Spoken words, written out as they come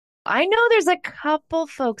I know there's a couple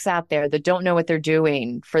folks out there that don't know what they're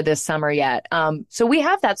doing for this summer yet. So we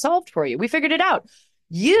have that solved for you. We figured it out.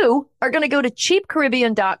 You are going to go to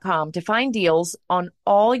cheapcaribbean.com to find deals on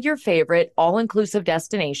all your favorite all-inclusive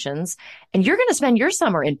destinations, and you're going to spend your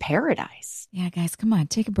summer in paradise. Yeah, guys, come on,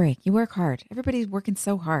 take a break. You work hard. Everybody's working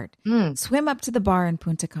so hard. Swim up to the bar in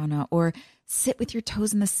Punta Cana or sit with your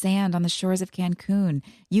toes in the sand on the shores of Cancun.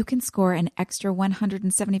 You can score an extra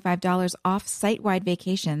 $175 off site-wide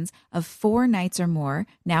vacations of 4 nights or more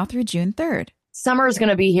now through June 3rd. Summer is going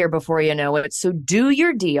to be here before you know it, so do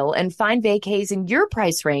your deal and find vacays in your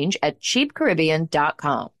price range at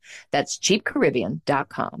cheapcaribbean.com. That's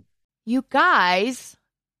cheapcaribbean.com. You guys,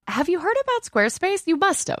 have you heard about Squarespace? You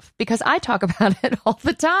must have, because I talk about it all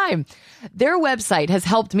the time. Their website has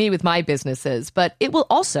helped me with my businesses, but it will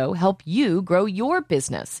also help you grow your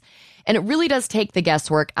business. And it really does take the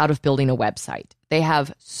guesswork out of building a website. They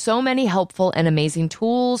have so many helpful and amazing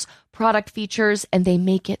tools, product features, and they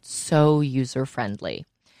make it so user-friendly.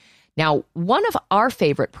 Now, one of our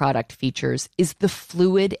favorite product features is the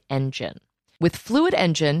Fluid Engine. With Fluid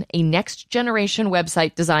Engine, a next-generation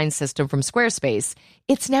website design system from Squarespace,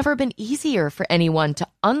 it's never been easier for anyone to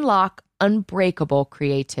unlock unbreakable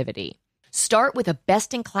creativity. Start with a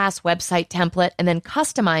best-in-class website template and then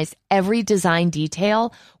customize every design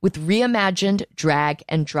detail with reimagined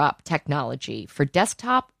drag-and-drop technology for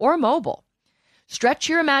desktop or mobile. Stretch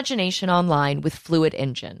your imagination online with Fluid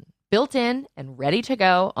Engine, built in and ready to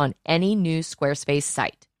go on any new Squarespace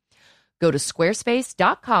site. Go to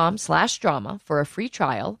squarespace.com/drama for a free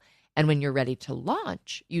trial, and when you're ready to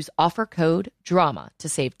launch, use offer code DRAMA to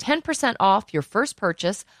save 10% off your first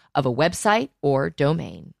purchase of a website or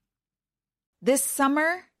domain. This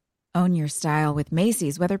summer, own your style with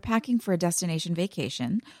Macy's. Whether packing for a destination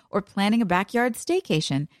vacation or planning a backyard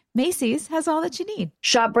staycation, Macy's has all that you need.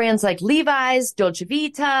 Shop brands like Levi's, Dolce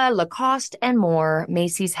Vita, Lacoste, and more.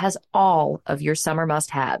 Macy's has all of your summer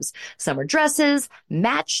must-haves. Summer dresses,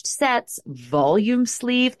 matched sets, volume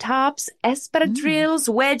sleeve tops, espadrilles,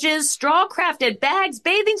 wedges, straw-crafted bags,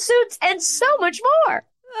 bathing suits, and so much more.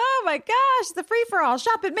 Oh my gosh, the free-for-all.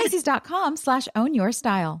 Shop at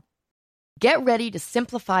Macys.com/ownyourstyle. Get ready to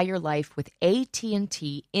simplify your life with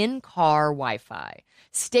AT&T in-car Wi-Fi.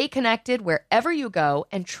 Stay connected wherever you go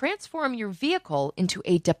and transform your vehicle into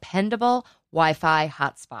a dependable Wi-Fi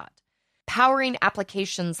hotspot. Powering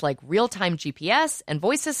applications like real-time GPS and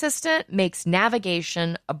voice assistant makes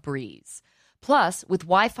navigation a breeze. Plus, with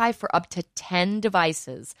Wi-Fi for up to 10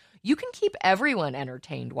 devices, you can keep everyone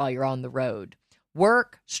entertained while you're on the road.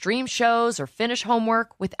 Work, stream shows, or finish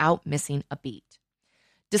homework without missing a beat.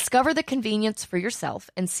 Discover the convenience for yourself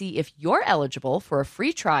and see if you're eligible for a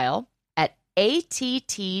free trial at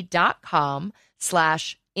att.com/in-car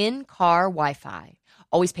Wi-Fi.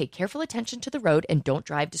 Always pay careful attention to the road and don't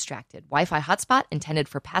drive distracted. Wi-Fi hotspot intended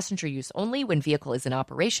for passenger use only when vehicle is in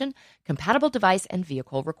operation. Compatible device and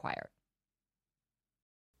vehicle required.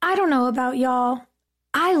 I don't know about y'all.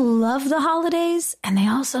 I love the holidays, and they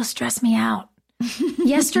also stress me out.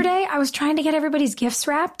 Yesterday, I was trying to get everybody's gifts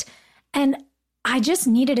wrapped, and I just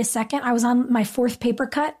needed a second. I was on my 4th paper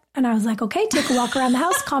cut, and I was like, okay, take a walk around the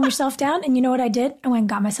house, calm yourself down. And you know what I did? I went and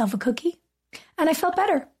got myself a cookie, and I felt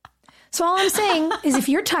better. So all I'm saying is if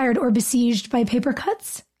you're tired or besieged by paper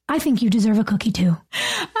cuts, I think you deserve a cookie too.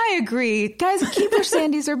 I agree. Guys, Keebler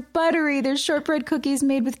Sandies are buttery. They're shortbread cookies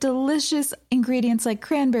made with delicious ingredients like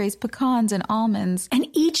cranberries, pecans, and almonds. And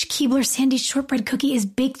each Keebler Sandies shortbread cookie is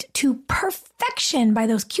baked to perfection by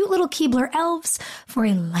those cute little Keebler elves for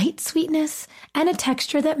a light sweetness and a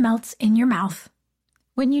texture that melts in your mouth.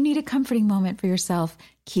 When you need a comforting moment for yourself,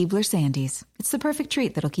 Keebler Sandies. It's the perfect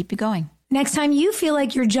treat that'll keep you going. Next time you feel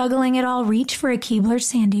like you're juggling it all, reach for a Keebler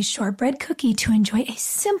Sandies shortbread cookie to enjoy a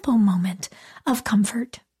simple moment of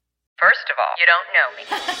comfort. First of all, you don't know me.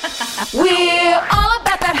 We're all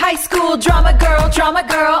about that high school drama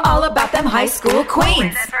girl, all about them high school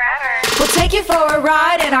queens. We'll take you for a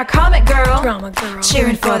ride in our comic girl, Drama girl.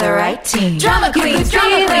 cheering for the right team. Drama queens,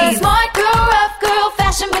 smart girl, rough girl,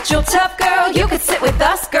 fashion but you're tough girl. You could sit with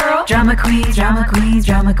us, girl. Drama queens, drama queens,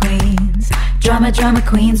 drama queens. Drama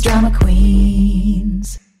queens, drama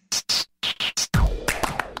queens.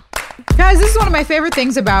 Guys, this is one of my favorite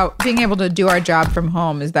things about being able to do our job from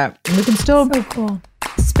home is that we can still So cool.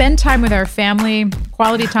 spend time with our family,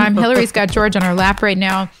 quality time. Hillary's got George on her lap right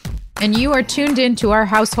now, and you are tuned into our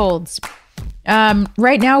households.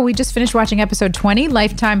 Right now, we just finished watching episode 20,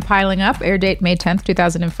 Lifetime Piling Up, air date May 10th,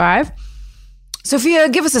 2005. Sophia,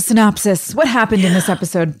 give us a synopsis. What happened in this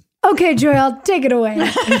episode? Okay, Joy, I'll take it away.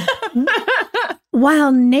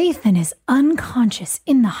 While Nathan is unconscious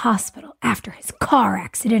in the hospital after his car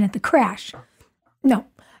accident at the crash. No,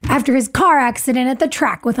 After his car accident at the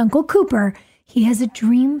track with Uncle Cooper, he has a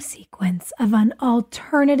dream sequence of an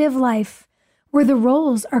alternative life where the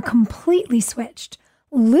roles are completely switched.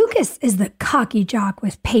 Lucas is the cocky jock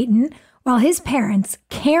with Peyton, while his parents,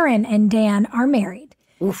 Karen and Dan, are married.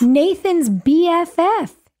 Oof. Nathan's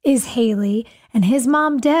BFF is Haley, and his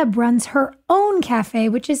mom, Deb, runs her own cafe,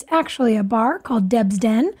 which is actually a bar called Deb's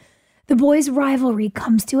Den. The boys' rivalry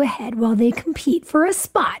comes to a head while they compete for a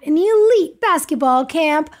spot in the elite basketball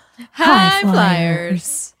camp, High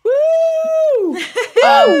Flyers. Woo!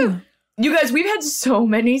 You guys, we've had so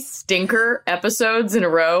many stinker episodes in a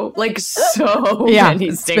row. Like, so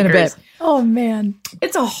many stinkers. Been a bit. Oh, man.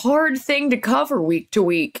 It's a hard thing to cover week to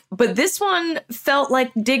week. But this one felt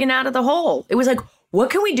like digging out of the hole. It was like,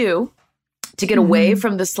 what can we do to get away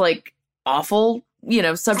from this, like, awful,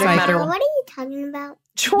 subject matter? What are you talking about?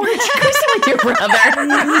 George, go sit with your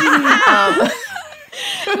brother.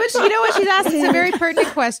 Which, you know what she's asked is a very pertinent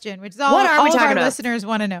question, which is all of our listeners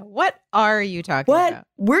want to know. What are you talking about?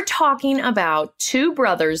 We're talking about two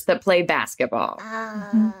brothers that play basketball.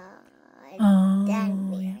 That's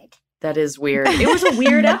weird. That is weird. It was a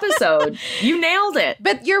weird episode. You nailed it.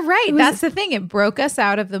 But you're right. That's the thing. It broke us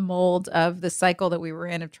out of the mold of the cycle that we were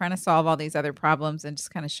in of trying to solve all these other problems and just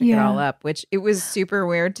kind of shook it all up, which it was super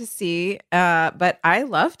weird to see. But I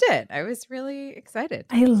loved it. I was really excited.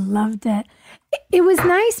 I loved it. It was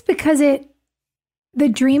nice because the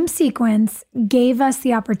dream sequence gave us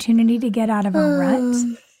the opportunity to get out of a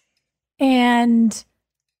rut. And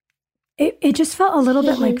it just felt a little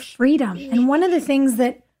bit like freedom. And one of the things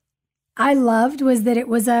that I loved was that it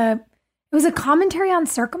was a commentary on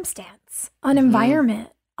circumstance, on environment,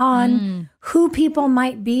 on who people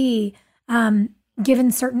might be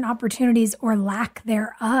given certain opportunities or lack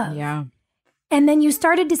thereof. Yeah. And then you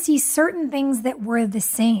started to see certain things that were the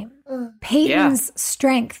same. Peyton's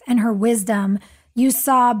strength and her wisdom. You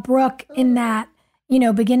saw Brooke in that,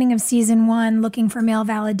 beginning of season 1, looking for male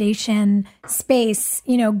validation space,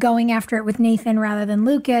 going after it with Nathan rather than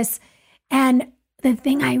Lucas. And the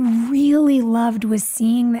thing I really loved was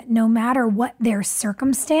seeing that no matter what their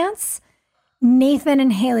circumstance, Nathan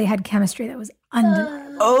and Haley had chemistry that was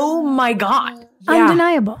undeniable. Oh my God. Yeah.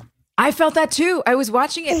 Undeniable. I felt that too. I was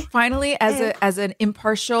watching it finally as an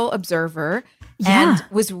impartial observer and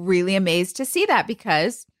was really amazed to see that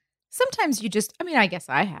because sometimes I guess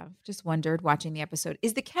I have just wondered watching the episode,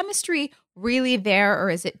 is the chemistry really there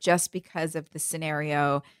or is it just because of the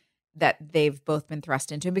scenario that they've both been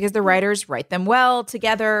thrust into? Because the writers write them well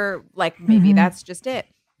together. Like maybe that's just it.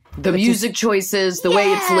 The music choices, the way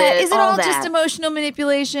it's lit, is it all just emotional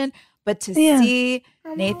manipulation? But to see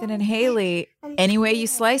Nathan and Haley, any way you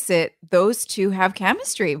slice it, those two have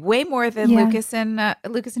chemistry way more than Lucas and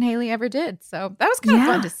Haley ever did. So that was kind of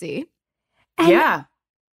fun to see.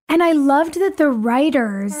 And I loved that the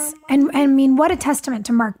writers, and I mean, what a testament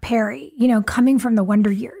to Mark Perry, coming from the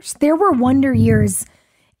Wonder Years. There were Wonder Years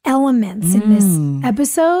elements in this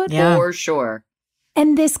episode. Yeah. For sure.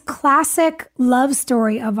 And this classic love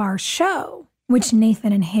story of our show, which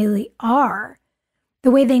Nathan and Haley are, the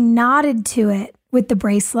way they nodded to it with the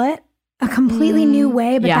bracelet, a completely new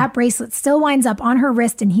way, but that bracelet still winds up on her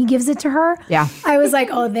wrist and he gives it to her. Yeah. I was like,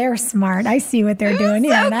 oh, they're smart. I see what they're doing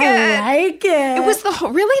here and I like it. It was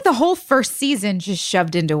the whole first season just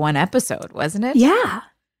shoved into one episode, wasn't it? Yeah.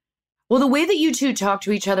 Well, the way that you two talk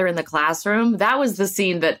to each other in the classroom, that was the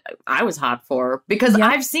scene that I was hot for. Because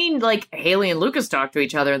I've seen, like, Haley and Lucas talk to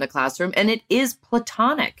each other in the classroom, and it is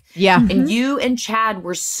platonic. Yeah. And you and Chad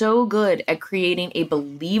were so good at creating a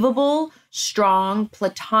believable, strong,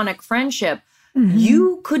 platonic friendship.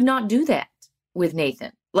 You could not do that with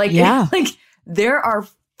Nathan. Like, there are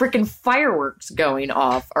freaking fireworks going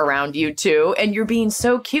off around you two, and you're being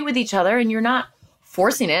so cute with each other, and you're not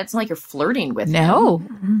forcing it. It's not like you're flirting with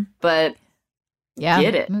him. But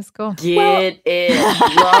get it. That's cool. Get it.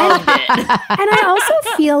 Loved it. And I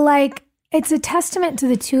also feel like it's a testament to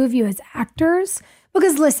the two of you as actors.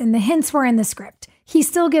 Because listen, the hints were in the script. He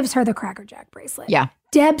still gives her the Cracker Jack bracelet. Yeah.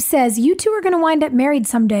 Deb says, you two are going to wind up married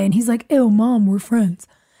someday. And he's like, ew, Mom, we're friends.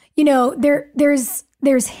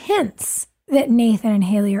 There's hints that Nathan and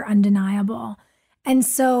Haley are undeniable. And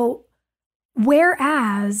so,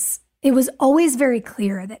 whereas it was always very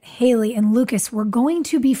clear that Haley and Lucas were going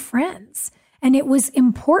to be friends, and it was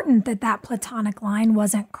important that that platonic line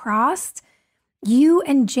wasn't crossed, you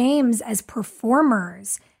and James as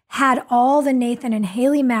performers had all the Nathan and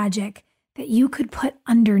Haley magic that you could put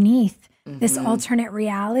underneath this alternate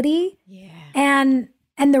reality. Yeah. And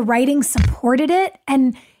the writing supported it.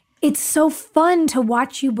 And it's so fun to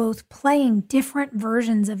watch you both playing different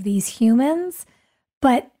versions of these humans,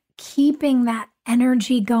 but keeping that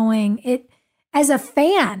energy going. as a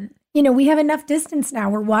fan, you know, we have enough distance now.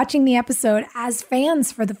 We're watching the episode as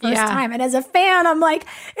fans for the first time. And as a fan, I'm like,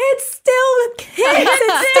 it still hits.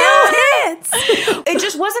 It still hits. It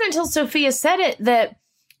just wasn't until Sophia said it that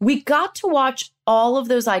we got to watch all of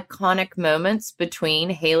those iconic moments between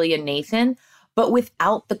Haley and Nathan, but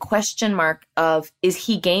without the question mark of, is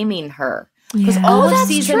he gaming her? Because all of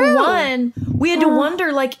season 1, we had to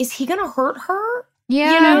wonder, like, is he going to hurt her?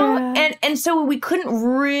 Yeah. You know? And so we couldn't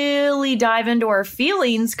really dive into our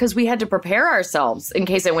feelings because we had to prepare ourselves in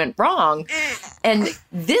case it went wrong. And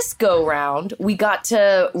this go round, we got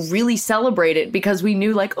to really celebrate it because we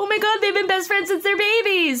knew, like, oh my God, they've been best friends since they're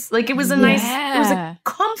babies. Like, it was a nice, it was a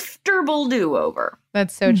comfortable do-over.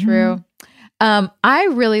 That's so true. I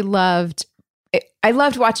really loved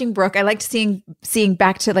watching Brooke. I liked seeing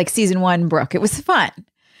back to like season 1 Brooke. It was fun.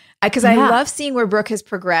 Because I love seeing where Brooke has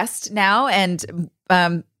progressed now, and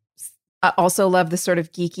I also love the sort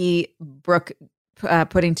of geeky Brooke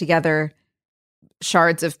putting together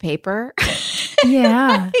shards of paper.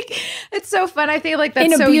 Yeah. It's so fun. I think like that's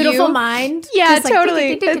in a so beautiful you. mind. Yeah, Just like,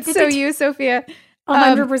 totally. That's so you, Sophia.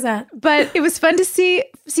 100%. But it was fun to see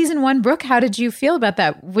season 1 Brooke. How did you feel about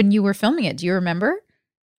that when you were filming it? Do you remember?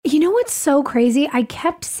 You know what's so crazy? I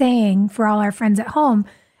kept saying for all our friends at home,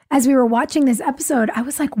 as we were watching this episode, I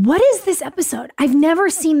was like, what is this episode? I've never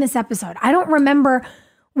seen this episode. I don't remember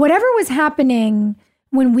whatever was happening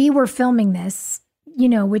when we were filming this, you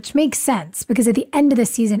know, which makes sense because at the end of the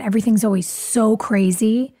season, everything's always so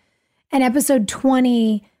crazy. And episode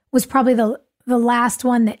 20 was probably the last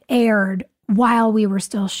one that aired while we were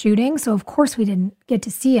still shooting. So of course we didn't get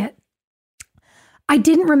to see it. I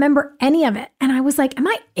didn't remember any of it. And I was like, am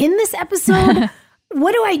I in this episode?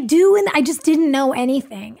 What do I do? And I just didn't know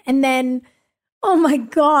anything. And then, oh my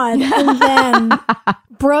God. And then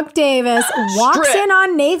Brooke Davis walks in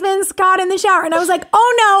on Nathan Scott in the shower. And I was like,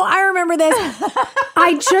 oh no, I remember this.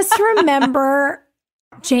 I just remember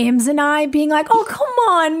James and I being like, oh, come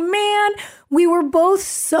on, man. We were both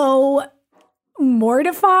so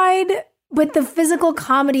mortified, but the physical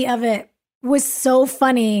comedy of it was so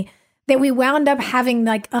funny that we wound up having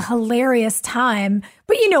like a hilarious time.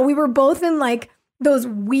 But, you know, we were both in like those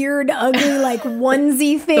weird, ugly, like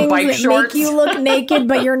onesie things that shorts. make you look naked,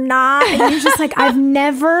 but you're not. And you're just like, I've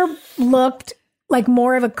never looked like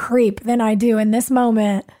more of a creep than I do in this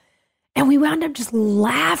moment. And we wound up just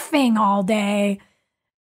laughing all day.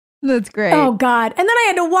 That's great. Oh, God. And then I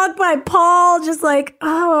had to walk by Paul, just like,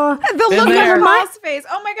 oh. The look on Paul's face.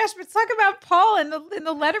 Oh, my gosh. But talk about Paul in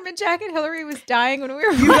the Letterman jacket. Hillary was dying when we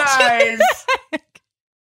were You watching. guys.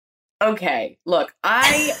 Okay, look,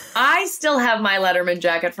 I still have my Letterman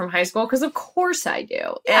jacket from high school because of course I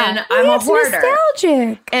do. And I'm a hoarder.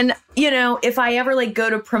 Nostalgic. And, you know, if I ever like go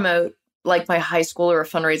to promote like my high school or a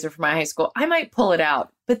fundraiser for my high school, I might pull it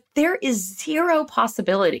out. But there is zero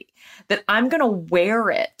possibility that I'm going to wear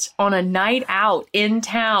it on a night out in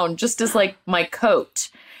town just as like my coat.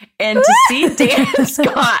 And to see Dan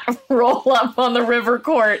Scott roll up on the river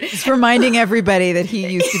court. Just reminding everybody that he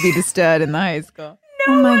used to be the stud in the high school.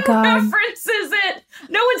 No oh my one God. references it.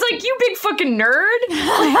 No one's like, you big fucking nerd.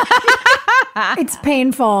 It's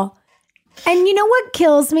painful. And you know what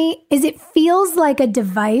kills me is it feels like a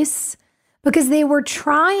device because they were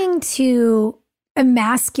trying to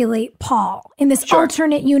emasculate Paul in this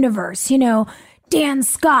alternate universe. You know, Dan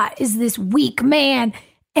Scott is this weak man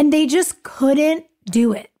and they just couldn't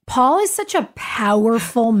do it. Paul is such a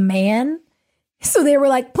powerful man. So they were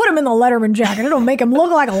like, put him in the Letterman jacket. It'll make him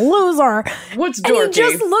look like a loser. What's dorky? And he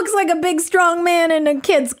just looks like a big, strong man in a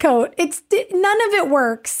kid's coat. None of it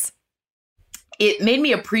works. It made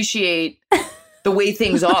me appreciate the way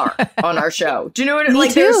things are on our show. Do you know what I mean? Me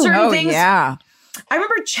Like, there's too. certain things. Yeah. I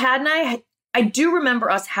remember Chad and I do remember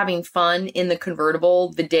us having fun in the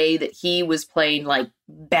convertible the day that he was playing like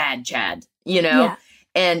bad Chad, you know? Yeah.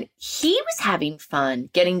 And he was having fun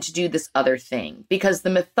getting to do this other thing because the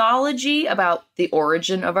mythology about the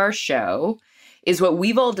origin of our show is what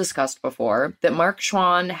we've all discussed before, that Mark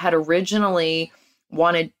Schwann had originally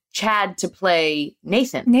wanted Chad to play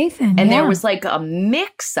Nathan. And there was like a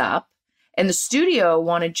mix up and the studio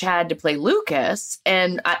wanted Chad to play Lucas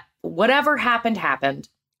and whatever happened.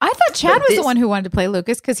 I thought Chad was the one who wanted to play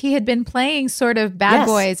Lucas because he had been playing sort of bad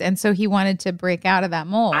boys. And so he wanted to break out of that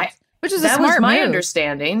mold. Which is a smart move. That was my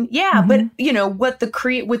understanding. Yeah, but you know what the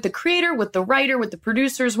creator, what the writer, what the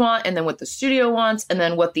producers want, and then what the studio wants, and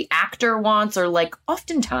then what the actor wants are like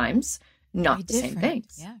oftentimes not the same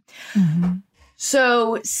things. Yeah. Mm-hmm.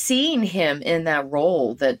 So seeing him in that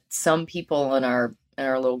role that some people in our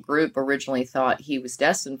little group originally thought he was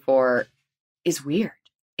destined for is weird.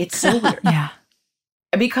 It's so weird. Yeah.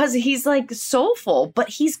 because he's like soulful, but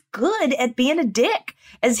he's good at being a dick.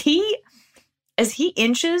 As he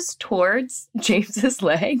inches towards James's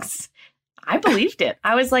legs, I believed it.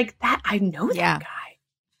 I was like, that I know that guy.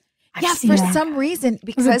 For some reason,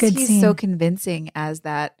 because he's so convincing as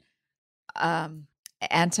that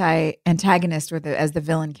antagonist or as the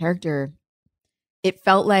villain character, it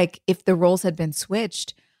felt like if the roles had been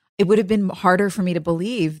switched, it would have been harder for me to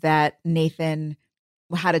believe that Nathan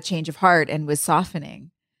had a change of heart and was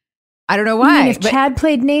softening. I don't know why. You mean if Chad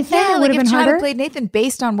played Nathan, it would have been harder? Chad had played Nathan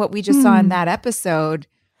based on what we just saw in that episode.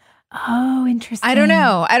 Oh, interesting. I don't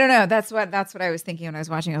know. That's what I was thinking when I was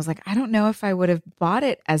watching. I was like, I don't know if I would have bought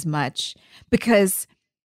it as much because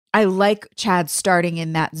I like Chad starting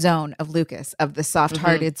in that zone of Lucas, of the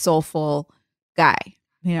soft-hearted, soulful guy,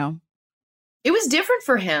 you know? It was different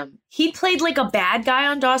for him. He played like a bad guy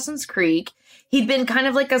on Dawson's Creek. He'd been kind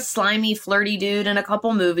of like a slimy, flirty dude in a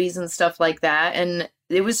couple movies and stuff like that. And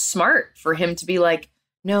it was smart for him to be like,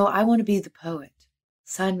 no, I want to be the poet.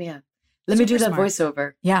 Sign me up. Let me do that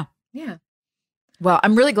voiceover. Yeah. Yeah. Well,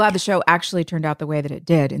 I'm really glad the show actually turned out the way that it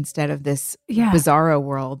did instead of this bizarro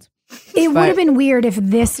world. It would have been weird if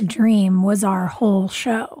this dream was our whole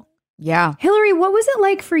show. Yeah. Hillary, what was it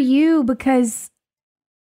like for you? Because,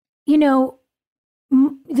 you know,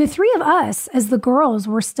 the three of us as the girls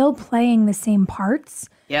were still playing the same parts.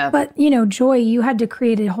 Yeah. But, you know, Joy, you had to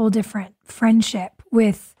create a whole different friendship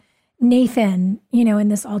with Nathan, you know, in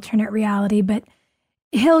this alternate reality. But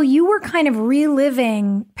Hill, you were kind of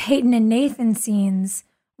reliving Peyton and Nathan scenes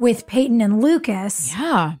with Peyton and Lucas.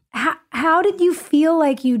 Yeah. How did you feel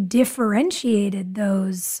like you differentiated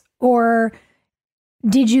those? Or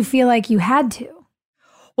did you feel like you had to?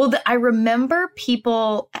 Well, I remember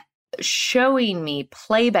people showing me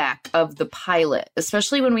playback of the pilot,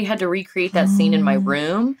 especially when we had to recreate that scene in my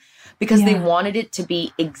room, because they wanted it to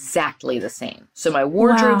be exactly the same. So my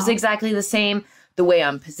wardrobe's exactly the same. The way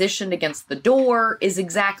I'm positioned against the door is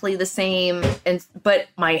exactly the same. But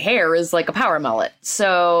my hair is like a power mullet.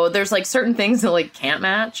 So there's like certain things that like can't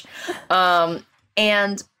match.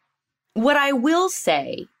 And what I will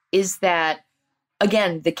say is that,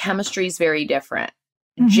 again, the chemistry is very different.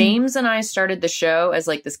 James and I started the show as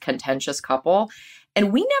like this contentious couple,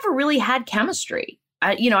 and we never really had chemistry.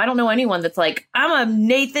 I don't know anyone that's like, I'm a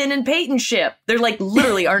Nathan and Peyton ship. They're like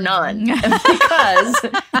literally are none because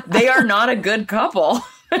they are not a good couple.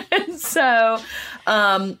 And so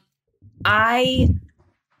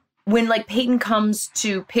when like Peyton comes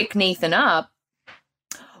to pick Nathan up,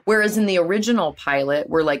 whereas in the original pilot,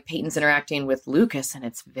 where like Peyton's interacting with Lucas and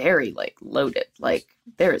it's very like loaded, like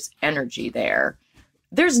there's energy there.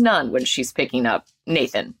 There's none when she's picking up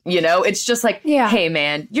Nathan, you know? It's just like, hey,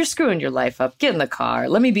 man, you're screwing your life up. Get in the car.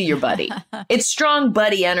 Let me be your buddy. It's strong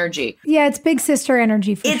buddy energy. Yeah, it's big sister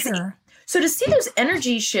energy for sure. So to see those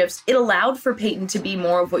energy shifts, it allowed for Peyton to be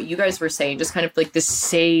more of what you guys were saying, just kind of like this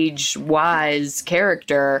sage, wise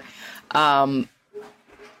character. I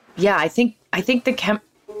think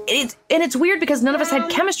it's weird because none of us had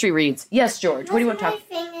chemistry reads. Yes, George, what do you want to talk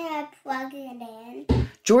about? Plug it in.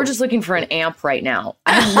 George is looking for an amp right now.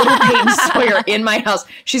 I have little Peyton Sawyer in my house.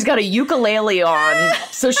 She's got a ukulele on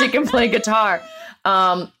so she can play guitar.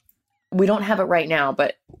 We don't have it right now,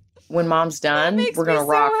 but when Mom's done, we're going to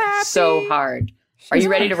rock so hard. Are you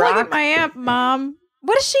ready to rock? My amp, Mom.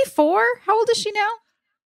 What is she 4? How old is she now?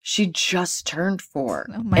 She just turned 4.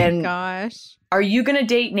 Oh my gosh. Are you going to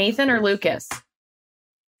date Nathan or Lucas?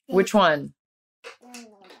 Which one?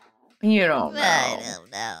 You don't know. I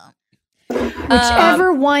don't know.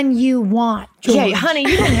 Whichever one you want, George. Yeah, honey,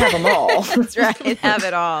 you don't have them all. That's right. Have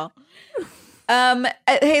it all.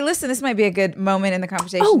 Hey, listen, this might be a good moment in the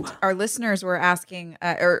conversation. Oh. Our listeners were asking,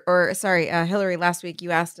 Hillary, last week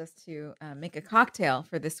you asked us to make a cocktail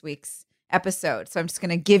for this week's episode. So I'm just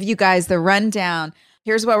going to give you guys the rundown.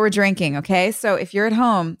 Here's what we're drinking, okay? So if you're at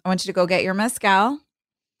home, I want you to go get your mezcal.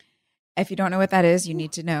 If you don't know what that is, you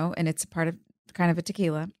need to know, and it's a part of kind of a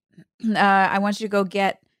tequila. I want you to go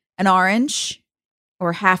get an orange,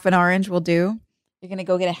 or half an orange will do. You're going to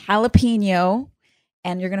go get a jalapeno,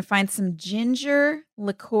 and you're going to find some ginger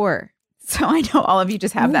liqueur. So I know all of you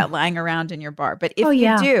just have that lying around in your bar, but if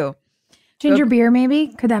you do. Ginger beer, maybe?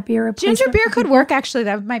 Could that be a replacement? Ginger beer could work, actually.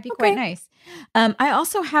 That might be quite nice. I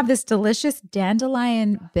also have this delicious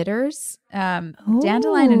dandelion bitters.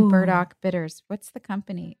 Dandelion and burdock bitters. What's the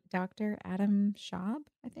company? Dr. Adam Schaub,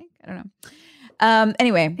 I think? I don't know.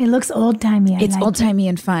 Anyway. It looks old-timey. It's old-timey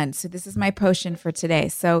and fun. So this is my potion for today.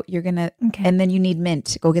 So you're going to, and then you need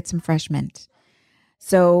mint. Go get some fresh mint.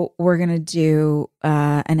 So we're going to do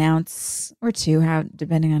an ounce or two,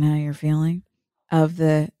 depending on how you're feeling, of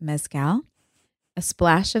the mezcal, a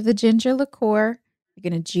splash of the ginger liqueur. You're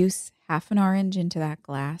going to juice half an orange into that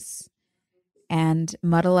glass and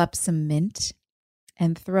muddle up some mint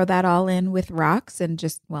and throw that all in with rocks and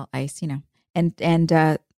just, ice, and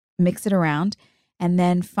mix it around. And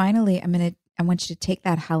then finally, I want you to take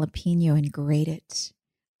that jalapeno and grate it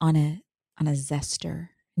on a zester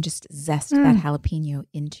and just zest that jalapeno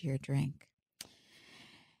into your drink.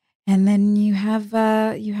 And then you have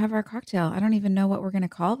our cocktail. I don't even know what we're going to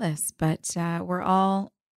call this, but we're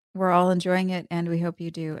all enjoying it, and we hope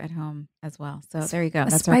you do at home as well. So there you go.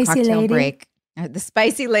 That's our cocktail break. The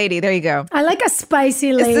spicy lady. There you go. I like a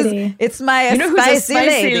spicy lady. It's my who's a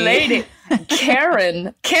spicy lady?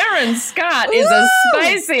 Karen Scott is a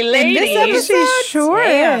spicy lady. In this episode, she sure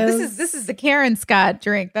is. This is the Karen Scott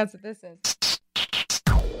drink. That's what this is.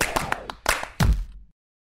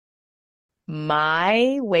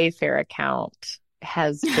 My Wayfair account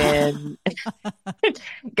has been,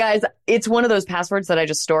 guys, it's one of those passwords that I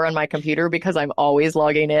just store on my computer because I'm always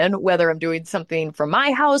logging in, whether I'm doing something for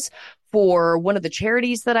my house, for one of the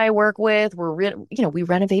charities that I work with. We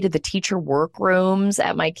renovated the teacher workrooms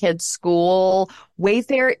at my kids' school.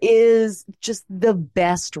 Wayfair is just the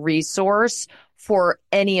best resource for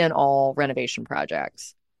any and all renovation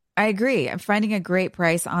projects. I agree. I'm finding a great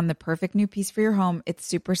price on the perfect new piece for your home. It's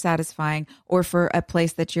super satisfying, or for a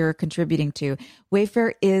place that you're contributing to.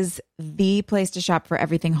 Wayfair is the place to shop for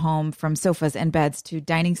everything home, from sofas and beds to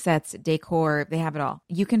dining sets, decor. They have it all.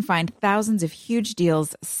 You can find thousands of huge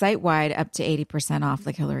deals site-wide, up to 80% off,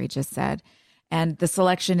 like Hillary just said. And the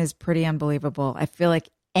selection is pretty unbelievable. I feel like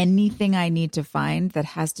anything I need to find that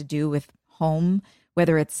has to do with home,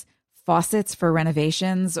 whether it's faucets for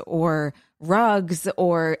renovations or rugs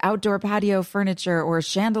or outdoor patio furniture or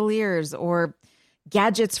chandeliers or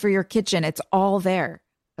gadgets for your kitchen, it's all there.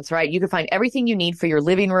 That's right. You can find everything you need for your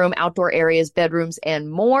living room, outdoor areas, bedrooms, and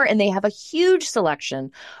more. And they have a huge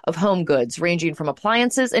selection of home goods, ranging from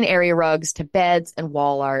appliances and area rugs to beds and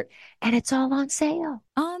wall art. And it's all on sale.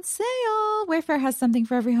 On sale. Wayfair has something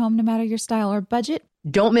for every home, no matter your style or budget.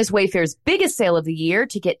 Don't miss Wayfair's biggest sale of the year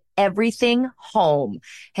to get everything home.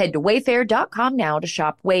 Head to wayfair.com now to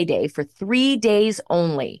shop Wayday for 3 days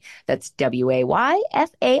only. That's WAYFAIR.com.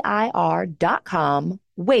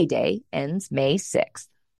 Wayday ends May 6th.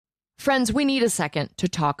 Friends, we need a second to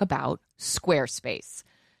talk about Squarespace.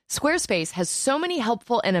 Squarespace has so many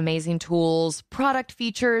helpful and amazing tools, product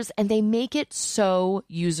features, and they make it so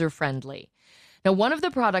user-friendly. Now, one of the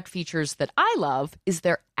product features that I love is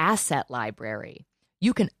their asset library.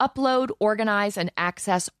 You can upload, organize, and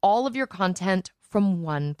access all of your content from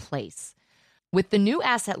one place. With the new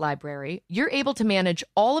asset library, you're able to manage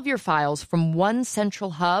all of your files from one central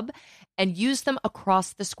hub and use them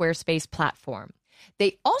across the Squarespace platform.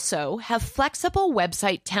 They also have flexible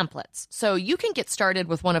website templates, so you can get started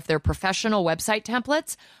with one of their professional website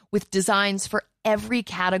templates with designs for every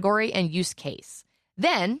category and use case.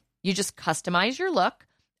 Then you just customize your look,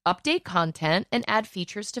 update content, and add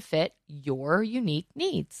features to fit your unique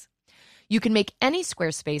needs. You can make any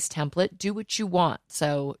Squarespace template do what you want,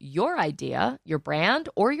 so your idea, your brand,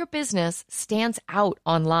 or your business stands out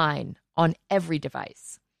online on every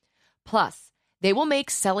device. Plus, they will make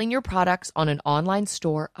selling your products on an online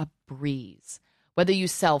store a breeze. Whether you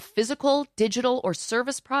sell physical, digital, or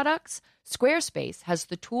service products, Squarespace has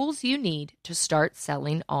the tools you need to start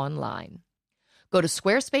selling online. Go to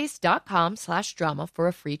squarespace.com/drama for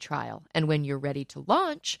a free trial. And when you're ready to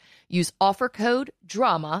launch, use offer code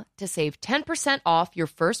DRAMA to save 10% off your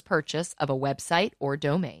first purchase of a website or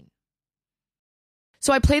domain.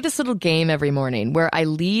 So I play this little game every morning where I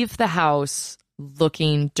leave the house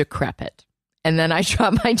looking decrepit. And then I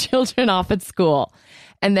drop my children off at school.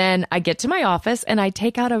 And then I get to my office and I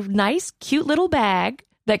take out a nice, cute little bag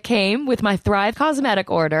that came with my Thrive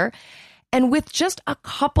cosmetic order. And with just a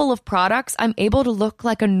couple of products, I'm able to look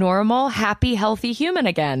like a normal, happy, healthy human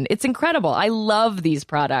again. It's incredible. I love these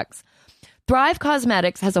products. Thrive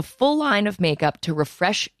Cosmetics has a full line of makeup to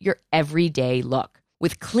refresh your everyday look.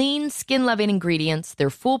 With clean, skin-loving ingredients,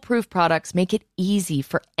 their foolproof products make it easy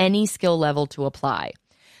for any skill level to apply.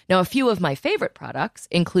 Now, a few of my favorite products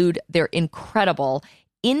include their incredible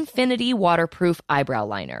Infinity Waterproof Eyebrow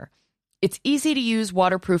Liner. Its easy-to-use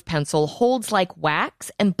waterproof pencil holds like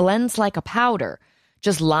wax and blends like a powder.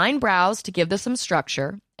 Just line brows to give them some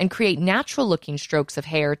structure and create natural-looking strokes of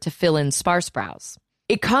hair to fill in sparse brows.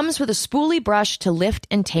 It comes with a spoolie brush to lift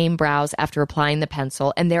and tame brows after applying the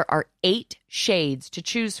pencil, and there are 8 shades to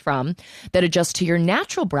choose from that adjust to your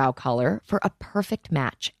natural brow color for a perfect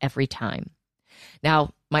match every time.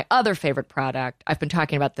 Now, my other favorite product, I've been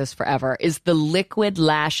talking about this forever, is the Liquid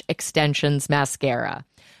Lash Extensions Mascara.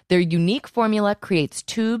 Their unique formula creates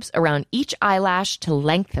tubes around each eyelash to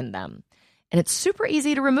lengthen them. And it's super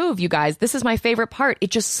easy to remove, you guys. This is my favorite part.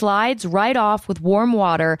 It just slides right off with warm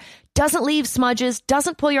water, doesn't leave smudges,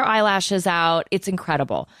 doesn't pull your eyelashes out. It's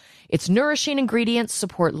incredible. Its nourishing ingredients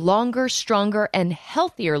support longer, stronger, and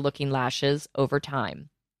healthier looking lashes over time.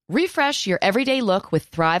 Refresh your everyday look with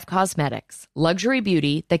Thrive Causemetics, luxury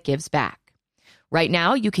beauty that gives back. Right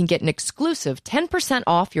now, you can get an exclusive 10%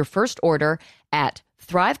 off your first order at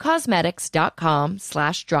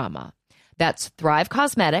thrivecosmetics.com/drama. That's Thrive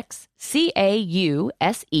Causemetics,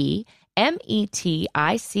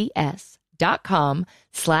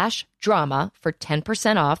 CAUSEMETICS.com/drama for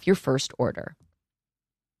 10% off your first order.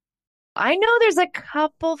 I know there's a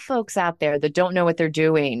couple folks out there that don't know what they're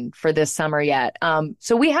doing for this summer yet.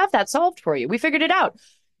 So we have that solved for you. We figured it out.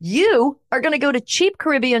 You are going to go to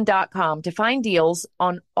cheapcaribbean.com to find deals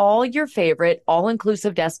on all your favorite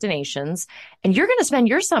all-inclusive destinations, and you're going to spend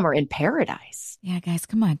your summer in paradise. Yeah, guys,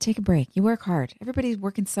 come on, take a break. You work hard. Everybody's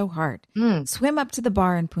working so hard. Swim up to the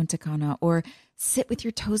bar in Punta Cana or sit with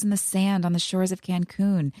your toes in the sand on the shores of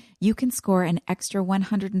Cancun. You can score an extra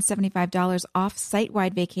 $175 off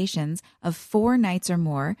site-wide vacations of 4 nights or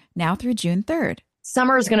more now through June 3rd.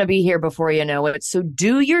 Summer is going to be here before you know it, so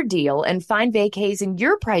do your deal and find vacays in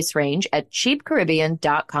your price range at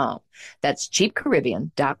cheapcaribbean.com. That's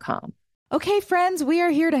cheapcaribbean.com. Okay, friends, we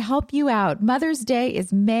are here to help you out. Mother's Day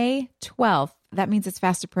is May 12th. That means it's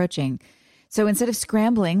fast approaching. So instead of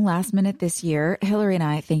scrambling last minute this year, Hillary and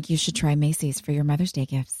I think you should try Macy's for your Mother's Day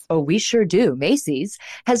gifts. Oh, we sure do. Macy's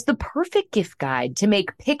has the perfect gift guide to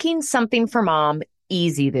make picking something for mom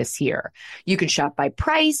easy this year. You can shop by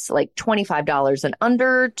price, like $25 and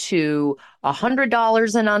under to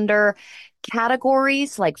 $100 and under,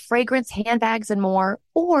 categories like fragrance, handbags, and more,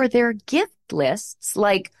 or their gift lists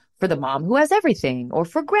like for the mom who has everything, or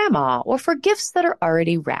for grandma, or for gifts that are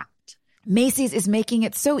already wrapped. Macy's is making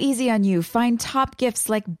it so easy on you. Find top gifts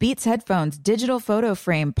like Beats headphones, digital photo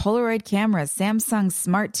frame, Polaroid cameras, Samsung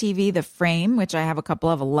Smart TV, the frame, which I have a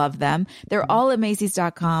couple of, love them. They're all at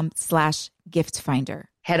Macy's.com/gift finder.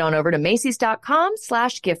 Head on over to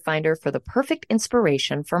Macy's.com/gift finder for the perfect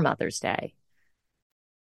inspiration for Mother's Day.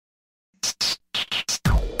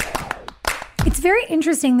 It's very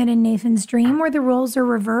interesting that in Nathan's dream, where the roles are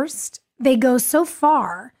reversed, they go so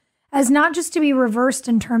far as not just to be reversed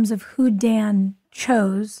in terms of who Dan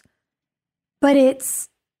chose, but it's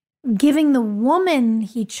giving the woman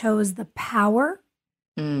he chose the power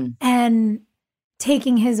and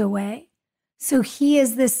taking his away. So he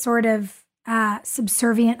is this sort of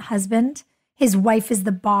subservient husband. His wife is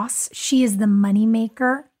the boss. She is the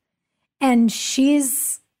moneymaker. And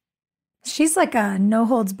she's like a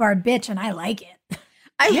no-holds-barred bitch, and I like it.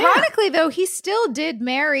 Ironically, though, he still did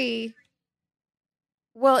marry.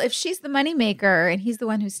 Well, if she's the moneymaker and he's the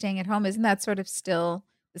one who's staying at home, isn't that sort of still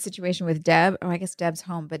the situation with Deb? Oh, I guess Deb's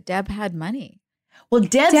home, but Deb had money. Well,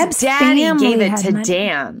 Deb's daddy gave it to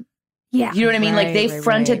Dan. Yeah. You know what I mean? Like they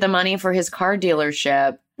fronted the money for his car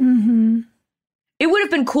dealership. Mm-hmm. It would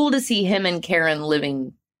have been cool to see him and Karen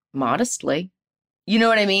living modestly. You know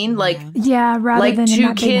what I mean? Like, yeah, rather like than in two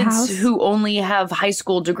that big kids house. who only have high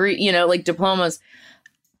school degree, like diplomas.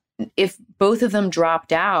 If both of them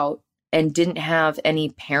dropped out and didn't have any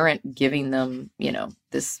parent giving them,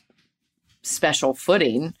 this special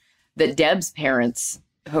footing that Deb's parents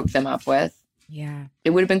hooked them up with. Yeah. It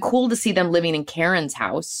would have been cool to see them living in Karen's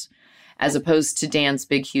house as opposed to Dan's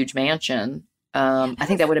big, huge mansion. I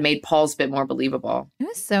think that would have made Paul's bit more believable. It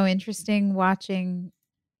was so interesting watching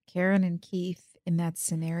Karen and Keith in that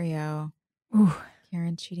scenario. Ooh,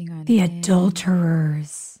 Karen cheating on the him.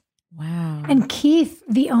 adulterers. Wow. And Keith,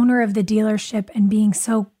 the owner of the dealership, and being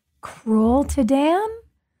so cruel to Dan.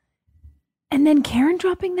 And then Karen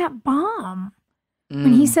dropping that bomb.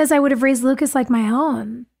 When he says, I would have raised Lucas like my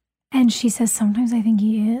own. And she says, sometimes I think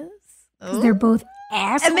he is. Because they're both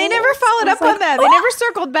assholes. And they never followed up on that. They never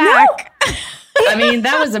circled back. No. I mean,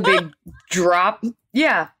 that was a big drop.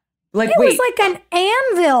 Yeah. Like, it was like an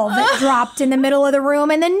anvil that dropped in the middle of the room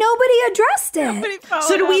and then nobody addressed it.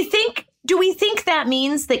 So do we think that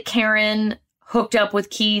means that Karen hooked up with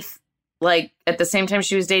Keith like at the same time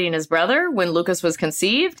she was dating his brother when Lucas was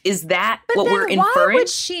conceived? Is that what we're inferring? Why would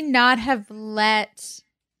she not have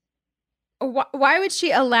why would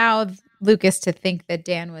she allow Lucas to think that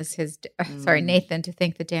Dan was his Nathan to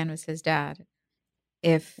think that Dan was his dad?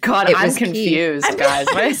 If God, it I'm was confused, Keith. guys.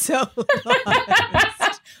 I'm so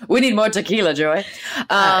lost. We need more tequila, Joy.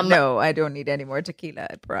 No, I don't need any more tequila,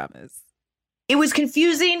 I promise. It was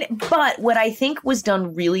confusing, but what I think was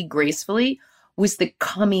done really gracefully was the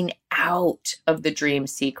coming out of the dream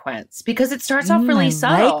sequence, because it starts off really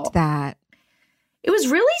subtle. I liked that. It was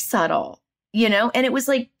really subtle, and it was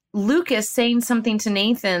like Lucas saying something to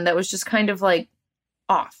Nathan that was just kind of like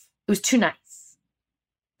off. It was too nice,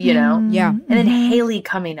 you know? Yeah. And then Haley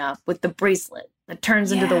coming up with the bracelet that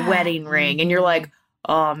turns into the wedding ring. And you're like,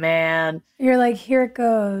 oh, man. You're like, here it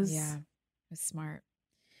goes. Yeah. It was smart.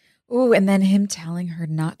 Ooh, and then him telling her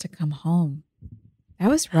not to come home. That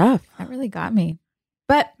was rough. That really got me.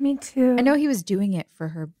 But me too. I know he was doing it for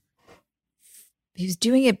her. He was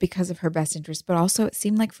doing it because of her best interest, but also it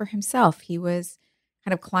seemed like for himself. He was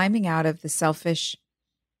kind of climbing out of the selfish,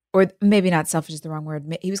 or maybe not selfish is the wrong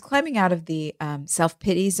word. He was climbing out of the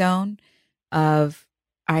self-pity zone of,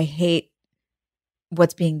 I hate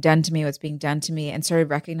what's being done to me, and started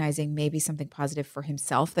recognizing maybe something positive for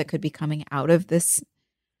himself that could be coming out of this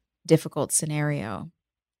difficult scenario.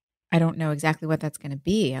 I don't know exactly what that's going to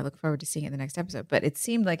be. I look forward to seeing it in the next episode, but it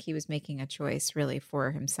seemed like he was making a choice really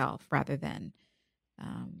for himself rather than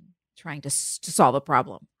trying to solve a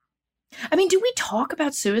problem. I mean, do we talk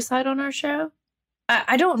about suicide on our show?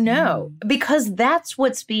 I don't know, because that's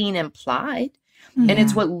what's being implied. And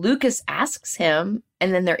it's what Lucas asks him,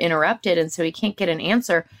 and then they're interrupted, and so he can't get an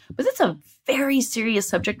answer. But that's a very serious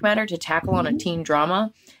subject matter to tackle on a teen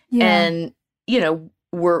drama. Yeah. And, you know,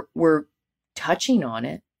 we're touching on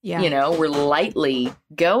it. Yeah. You know, we're lightly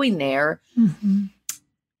going there. Mm-hmm.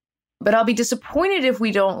 But I'll be disappointed if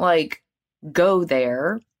we don't, like, go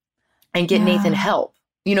there and get Nathan help.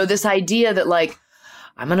 You know, this idea that, like,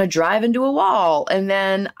 I'm going to drive into a wall and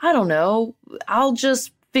then, I don't know, I'll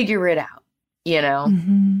just figure it out, you know?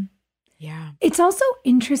 Mm-hmm. Yeah. It's also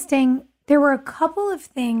interesting. There were a couple of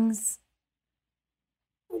things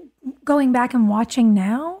going back and watching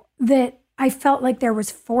now that I felt like there was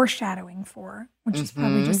foreshadowing for, which is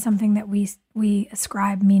probably just something that we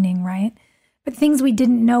ascribe meaning, right? But things we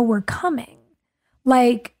didn't know were coming.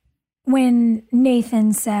 Like when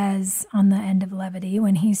Nathan says on the end of Levity,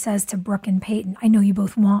 when he says to Brooke and Peyton, I know you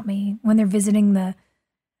both want me, when they're visiting the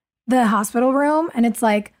hospital room, and it's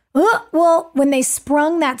like, well, when they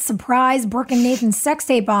sprung that surprise Brooke and Nathan sex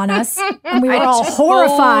tape on us, and we were all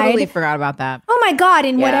horrified. Totally forgot about that. Oh my God,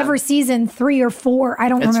 in whatever season 3 or 4, I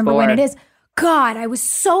don't remember when it is. God, I was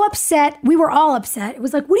so upset. We were all upset. It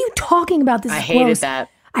was like, what are you talking about? This is hated gross. that.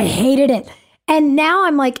 I hated it. And now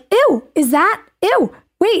I'm like, ew, is that? Ew.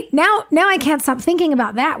 Wait, now I can't stop thinking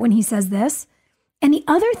about that when he says this. And the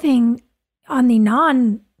other thing on the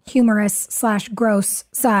non-humorous / gross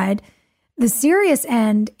side, the serious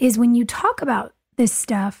end, is when you talk about this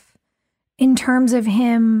stuff in terms of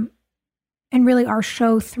him and really our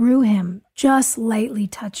show through him, just lightly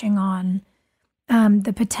touching on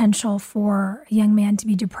the potential for a young man to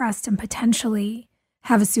be depressed and potentially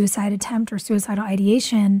have a suicide attempt or suicidal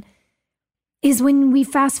ideation, is when we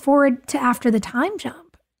fast forward to after the time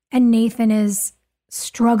jump and Nathan is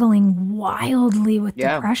struggling wildly with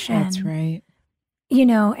depression. That's right. You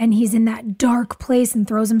know, and he's in that dark place and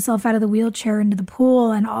throws himself out of the wheelchair into the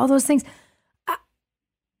pool and all those things.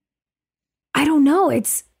 I don't know.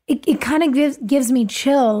 It kind of gives me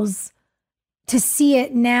chills to see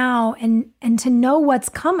it now and to know what's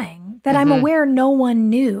coming that I'm aware no one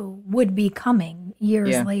knew would be coming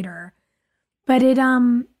years later. But it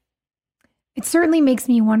certainly makes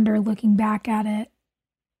me wonder, looking back at it,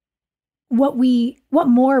 what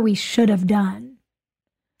more we should have done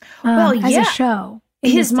as a show.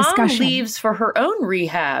 His mom leaves for her own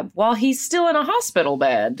rehab while he's still in a hospital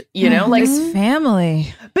bed, you know, like his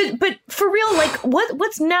family. But for real, like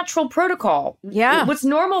what's natural protocol? Yeah. What's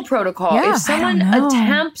normal protocol? Yeah, if someone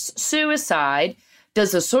attempts suicide,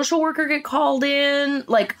 does a social worker get called in?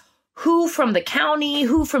 Like who from the county,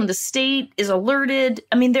 who from the state is alerted?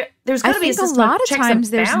 I mean, there's got to be a system lot of checks times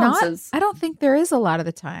and there's balances. not. I don't think there is a lot of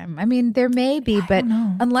the time. I mean, there may be, but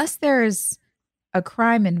unless there's a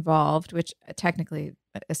crime involved, which technically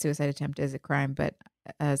a suicide attempt is a crime, but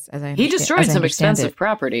as I understand, he destroyed some expensive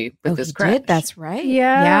property with this crash. Did? That's right.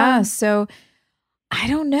 Yeah. So I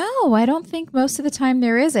don't know. I don't think most of the time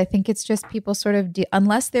there is. I think it's just people sort of,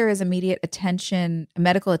 unless there is immediate attention,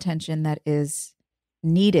 medical attention that is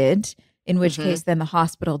needed, in which case then the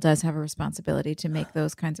hospital does have a responsibility to make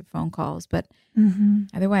those kinds of phone calls. But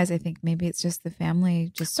otherwise, I think maybe it's just the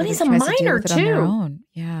family just sort of tries to deal with it on their own.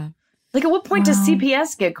 Yeah. Like, at what point does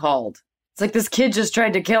CPS get called? It's like this kid just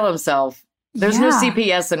tried to kill himself. There's no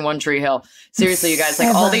CPS in One Tree Hill. Seriously, you guys,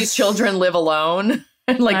 like all these children live alone.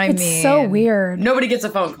 Like, it's so weird. Nobody gets a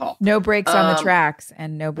phone call. No brakes on the tracks,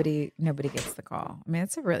 and nobody gets the call. I mean,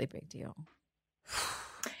 it's a really big deal.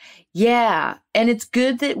 Yeah. And it's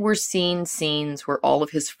good that we're seeing scenes where all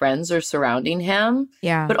of his friends are surrounding him.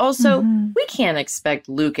 Yeah. But also, we can't expect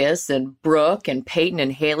Lucas and Brooke and Peyton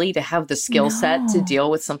and Haley to have the skill set to deal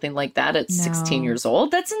with something like that at 16 years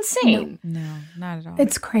old. That's insane. No, not at all.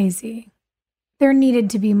 It's crazy. There needed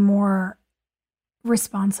to be more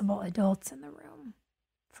responsible adults in the room,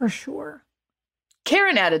 for sure.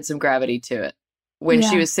 Karen added some gravity to it when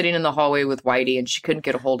she was sitting in the hallway with Whitey and she couldn't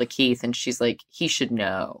get a hold of Keith. And she's like, he should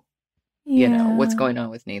know. You know, what's going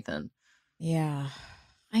on with Nathan. Yeah.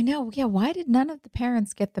 I know. Yeah. Why did none of the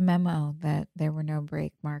parents get the memo that there were no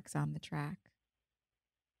brake marks on the track?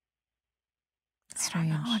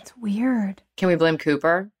 Strange. Oh, it's weird. Can we blame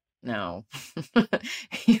Cooper? No.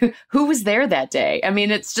 Who was there that day? I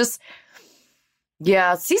mean, it's just,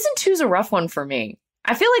 season 2 is a rough one for me.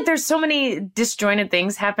 I feel like there's so many disjointed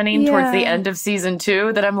things happening towards the end of season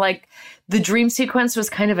 2 that I'm like, the dream sequence was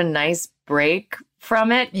kind of a nice break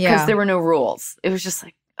from it because there were no rules. It was just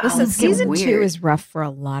like, listen, season 2 is rough for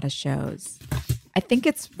a lot of shows. I think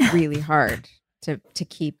it's really hard to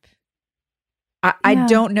keep. I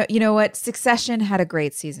don't know. You know what? Succession had a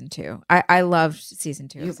great season 2. I loved season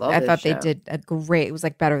 2. I thought they did a great. It was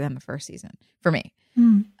like better than the first season for me.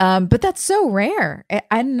 But that's so rare.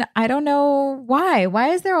 I don't know why. Why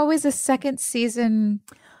is there always a second season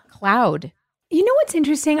cloud? You know what's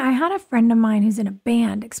interesting? I had a friend of mine who's in a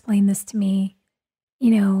band explain this to me.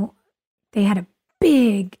 You know, they had a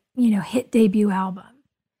big, hit debut album.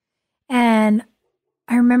 And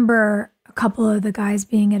I remember a couple of the guys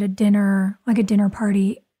being at a dinner, like a dinner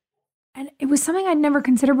party. And it was something I'd never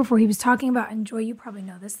considered before. He was talking about, and Joy, you probably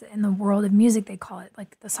know this, in the world of music, they call it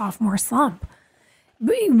like the sophomore slump.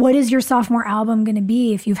 What is your sophomore album going to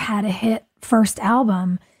be if you've had a hit first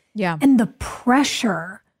album? Yeah. And the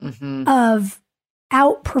pressure of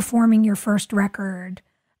outperforming your first record,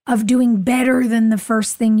 of doing better than the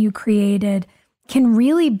first thing you created, can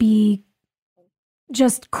really be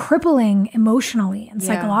just crippling emotionally and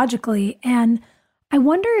psychologically. And I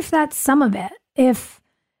wonder if that's some of it. If,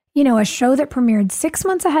 a show that premiered 6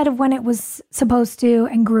 months ahead of when it was supposed to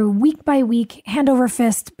and grew week by week, hand over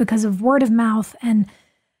fist because of word of mouth, and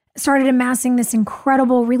started amassing this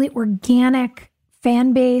incredible, really organic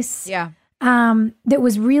fan base. Yeah. That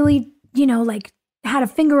was really, had a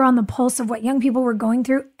finger on the pulse of what young people were going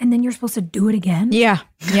through. And then you're supposed to do it again. Yeah.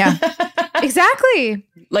 Yeah. Exactly.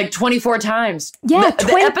 Like 24 times. Yeah.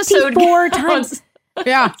 The episode 24 times.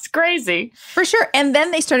 Yeah. It's crazy. For sure. And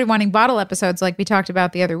then they started wanting bottle episodes like we talked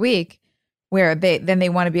about the other week, where they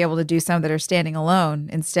want to be able to do some that are standing alone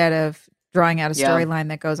instead of drawing out a storyline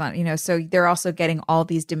that goes on, so they're also getting all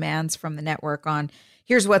these demands from the network on,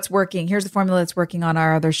 here's what's working, here's the formula that's working on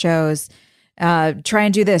our other shows. Try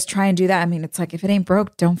and do this, try and do that. I mean, it's like, if it ain't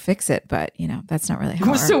broke, don't fix it. But, that's not really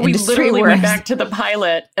how so our we industry literally works. went back to the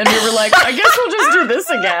pilot and we were like, I guess we'll just do this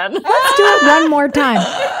again. Let's do it one more time.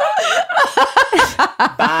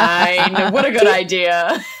 Fine. What a good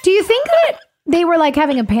idea. Do you think that they were like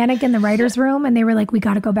having a panic in the writer's room and they were like, we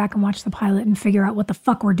got to go back and watch the pilot and figure out what the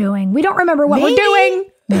fuck we're doing. We don't remember what we're doing.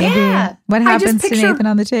 Maybe. Yeah. What happens to Nathan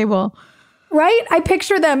on the table? Right? I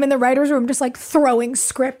picture them in the writer's room just like throwing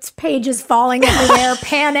scripts, pages falling everywhere,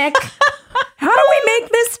 panic. How do we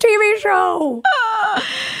make this TV show?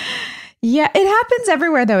 Yeah, it happens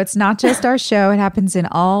everywhere, though. It's not just our show. It happens in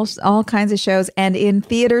all kinds of shows. And in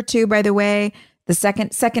theater, too, by the way. The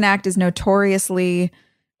second act is notoriously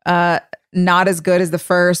not as good as the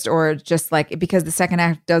first, or just like, because the second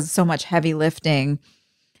act does so much heavy lifting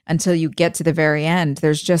until you get to the very end.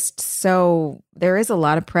 There is a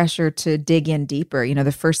lot of pressure to dig in deeper.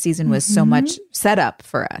 The first season was so much setup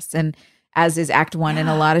for us, and as is Act 1 in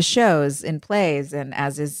a lot of shows and plays, and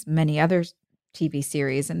as is many other TV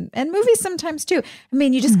series and movies sometimes too. I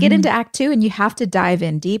mean, you just get into Act 2 and you have to dive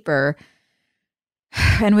in deeper.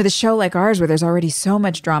 And with a show like ours, where there's already so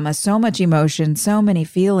much drama, so much emotion, so many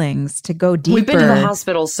feelings, to go deeper. We've been to the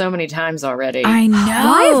hospital so many times already. I know.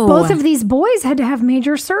 Why have both of these boys had to have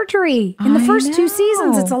major surgery in the first 2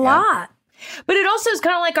 seasons? It's a lot. But it also is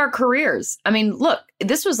kind of like our careers. I mean, look,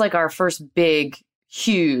 this was like our first big,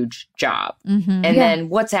 huge job. And then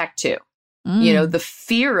what's Act 2? The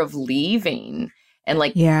fear of leaving and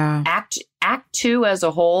like Act 2 as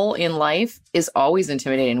a whole in life is always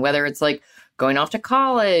intimidating, whether it's like going off to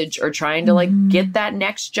college or trying to like get that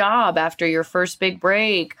next job after your first big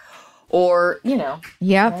break, or,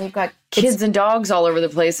 you've got kids and dogs all over the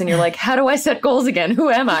place and you're like, how do I set goals again?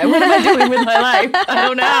 Who am I? What am I doing with my life? I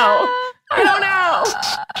don't know.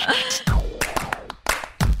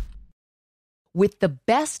 With the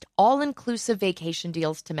best all-inclusive vacation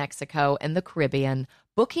deals to Mexico and the Caribbean,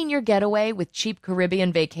 Booking your getaway with Cheap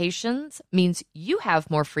Caribbean Vacations means you have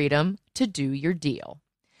more freedom to do your deal.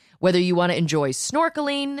 Whether you want to enjoy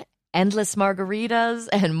snorkeling, endless margaritas,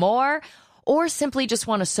 and more, or simply just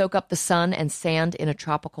want to soak up the sun and sand in a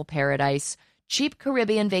tropical paradise, Cheap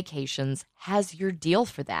Caribbean Vacations has your deal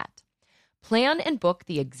for that. Plan and book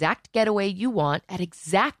the exact getaway you want at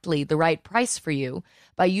exactly the right price for you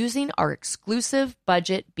by using our exclusive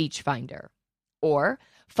budget beach finder. Or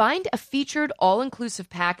find a featured all-inclusive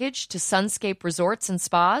package to Sunscape Resorts and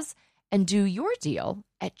Spas and do your deal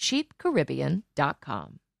at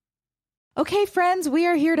cheapcaribbean.com. Okay, friends, we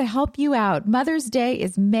are here to help you out. Mother's Day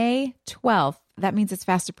is May 12th. That means it's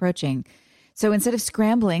fast approaching. So instead of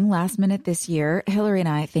scrambling last minute this year, Hillary and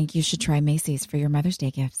I think you should try Macy's for your Mother's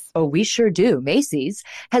Day gifts. Oh, we sure do. Macy's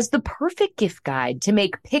has the perfect gift guide to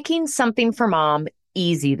make picking something for mom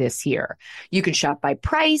easy this year. You can shop by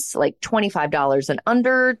price, like $25 and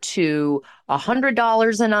under to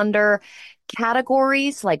 $100 and under,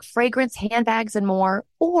 categories like fragrance, handbags, and more,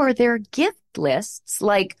 or their gift lists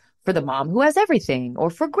like for the mom who has everything, or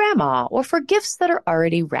for grandma, or for gifts that are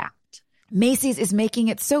already wrapped. Macy's is making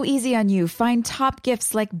it so easy on you. Find top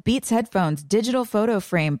gifts like Beats headphones, digital photo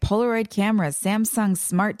frame, Polaroid cameras, Samsung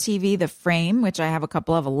Smart TV, the frame, which I have a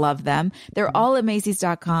couple of, love them. They're all at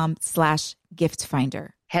Macy's.com/gift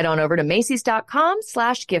finder. Head on over to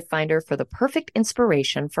Macy's.com/gift finder for the perfect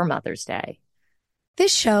inspiration for Mother's Day.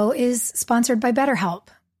 This show is sponsored by BetterHelp.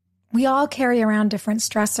 We all carry around different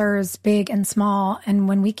stressors, big and small, and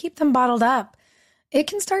when we keep them bottled up, it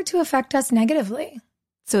can start to affect us negatively.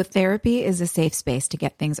 So therapy is a safe space to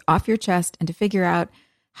get things off your chest and to figure out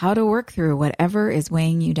how to work through whatever is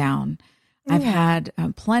weighing you down. I've had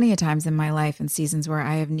plenty of times in my life and seasons where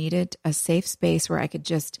I have needed a safe space where I could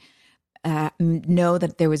just know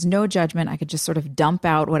that there was no judgment. I could just sort of dump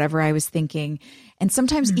out whatever I was thinking. And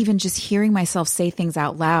sometimes even just hearing myself say things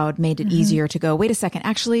out loud made it easier to go, wait a second,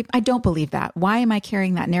 actually, I don't believe that. Why am I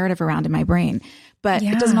carrying that narrative around in my brain? But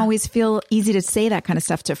it doesn't always feel easy to say that kind of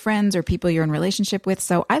stuff to friends or people you're in relationship with.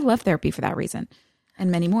 So I love therapy for that reason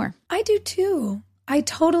and many more. I do too. I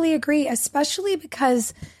totally agree, especially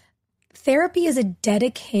because therapy is a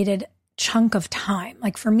dedicated chunk of time.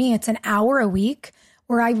 Like for me, it's an hour a week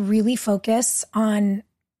where I really focus on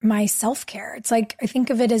my self-care. It's like, I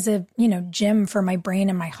think of it as a, gym for my brain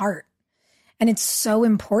and my heart. And it's so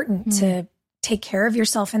important to take care of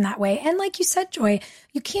yourself in that way. And like you said, Joy,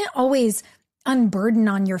 you can't always unburden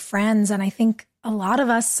on your friends. And I think a lot of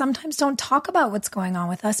us sometimes don't talk about what's going on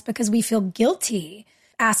with us because we feel guilty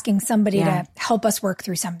asking somebody to help us work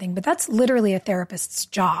through something. But that's literally a therapist's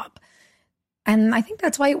job. And I think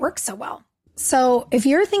that's why it works so well. So if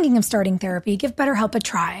you're thinking of starting therapy, give BetterHelp a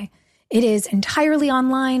try. It is entirely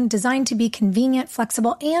online, designed to be convenient,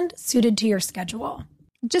 flexible, and suited to your schedule.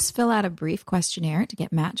 Just fill out a brief questionnaire to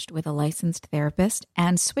get matched with a licensed therapist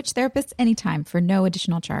and switch therapists anytime for no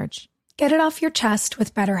additional charge. Get it off your chest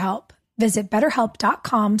with BetterHelp. Visit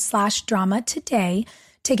BetterHelp.com/drama today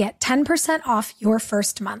to get 10% off your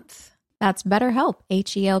first month. That's BetterHelp,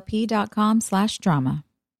 HELP.com/drama.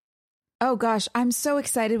 Oh gosh, I'm so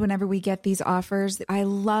excited whenever we get these offers. I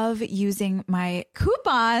love using my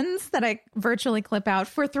coupons that I virtually clip out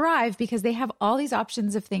for Thrive because they have all these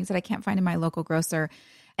options of things that I can't find in my local grocer.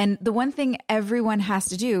 And the one thing everyone has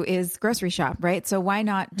to do is grocery shop, right? So why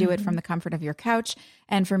not do it from the comfort of your couch?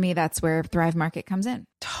 And for me, that's where Thrive Market comes in.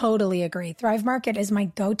 Totally agree. Thrive Market is my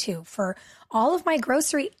go-to for all of my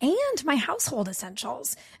grocery and my household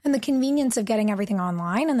essentials. And the convenience of getting everything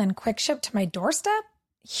online and then quick ship to my doorstep,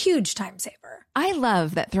 huge time saver. I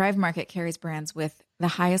love that Thrive Market carries brands with the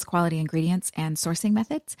highest quality ingredients and sourcing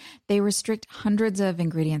methods. They restrict hundreds of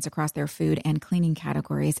ingredients across their food and cleaning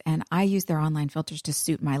categories, and I use their online filters to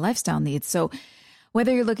suit my lifestyle needs. So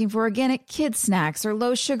whether you're looking for organic kids snacks or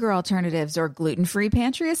low sugar alternatives or gluten-free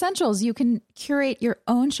pantry essentials, you can curate your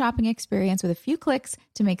own shopping experience with a few clicks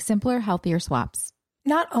to make simpler, healthier swaps.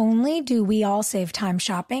 Not only do we all save time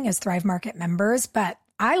shopping as Thrive Market members, but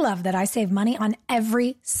I love that I save money on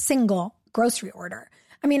every single grocery order.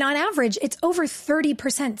 I mean, on average, it's over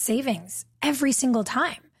 30% savings every single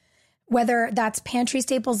time. Whether that's pantry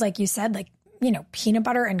staples, like you said, like, peanut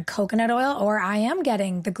butter and coconut oil, or I am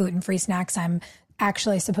getting the gluten-free snacks I'm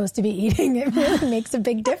actually supposed to be eating. It really makes a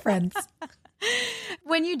big difference.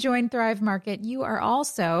 When you join Thrive Market, you are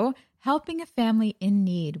also helping a family in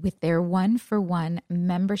need with their 1-for-1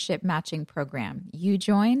 membership matching program. You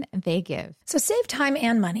join, they give. So save time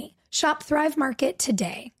and money. Shop Thrive Market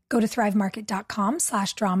today. Go to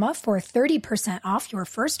thrivemarket.com/drama for 30% off your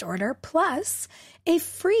first order, plus a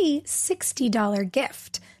free $60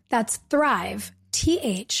 gift. That's Thrive,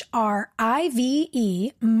 THRIVE,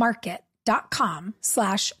 market.com/drama.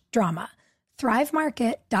 thrivemarket.com/drama.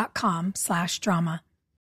 thrivemarket.com/drama.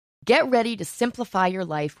 Get ready to simplify your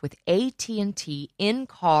life with AT&T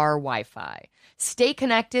in-car Wi-Fi. Stay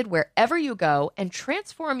connected wherever you go and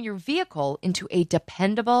transform your vehicle into a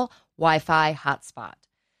dependable Wi-Fi hotspot.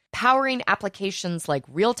 Powering applications like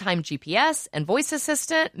real-time GPS and voice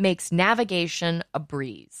assistant makes navigation a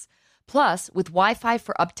breeze. Plus, with Wi-Fi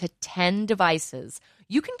for up to 10 devices,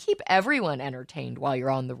 you can keep everyone entertained while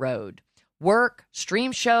you're on the road. Work,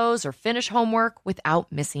 stream shows, or finish homework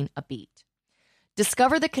without missing a beat.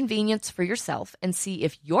 Discover the convenience for yourself and see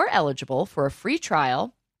if you're eligible for a free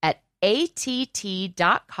trial at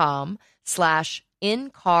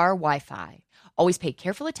att.com/in-car Wi-Fi. Always pay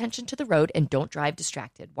careful attention to the road and don't drive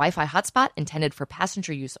distracted. Wi-Fi hotspot intended for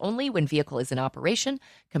passenger use only when vehicle is in operation.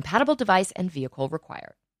 Compatible device and vehicle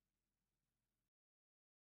required.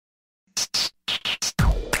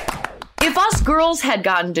 If us girls had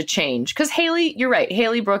gotten to change, because Haley, you're right,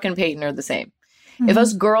 Haley, Brooke, and Peyton are the same. If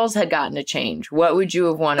us girls had gotten to change, what would you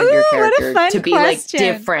have wanted your character to be like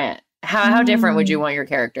different? How different would you want your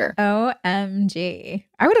character? OMG.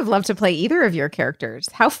 I would have loved to play either of your characters.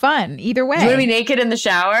 How fun. Either way. Do you want to be naked in the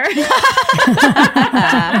shower?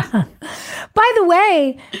 By the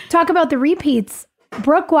way, talk about the repeats.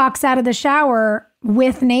 Brooke walks out of the shower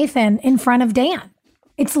with Nathan in front of Dan.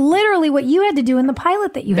 It's literally what you had to do in the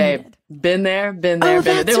pilot that you hated. Been there. They're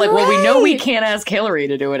like, well, we know we can't ask Hillary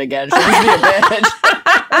to do it again. She'll just be a bitch.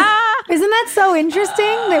 Isn't that so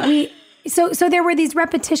interesting that we... So there were these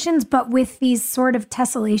repetitions, but with these sort of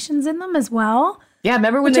tessellations in them as well? Yeah,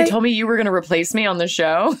 remember when they told me you were going to replace me on the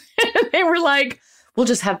show? They were like, we'll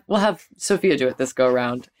have Sophia do it this go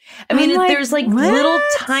around. I mean, there's like little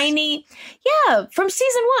tiny, from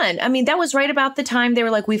season 1. I mean, that was right about the time they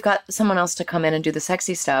were like, we've got someone else to come in and do the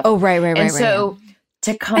sexy stuff. Oh, right. And so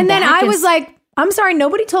to come and then back I was like, I'm sorry,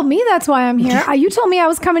 nobody told me that's why I'm here. You told me I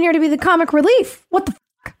was coming here to be the comic relief. What the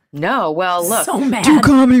No, well, look. So mad. Do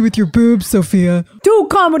comedy with your boobs, Sophia. Do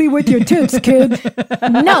comedy with your tits, kid.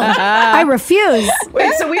 No, I refuse.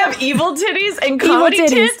 Wait, so we have evil titties and comedy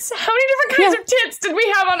tits? How many different kinds of tits did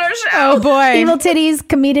we have on our show? Oh, boy. Evil titties,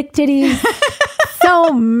 comedic titties.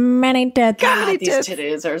 So many tits. God, these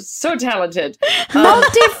titties are so talented.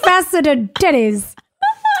 Multifaceted titties.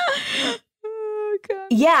 Oh, God.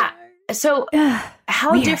 Yeah. So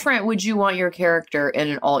how different would you want your character in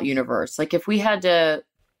an alt universe? Like if we had to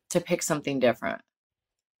pick something different.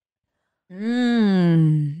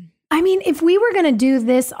 I mean, if we were going to do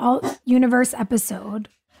this alt universe episode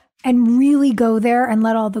and really go there and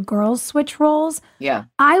let all the girls switch roles,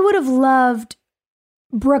 I would have loved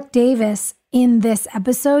Brooke Davis in this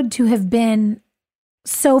episode to have been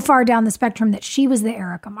so far down the spectrum that she was the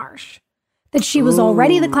Erica Marsh. That she was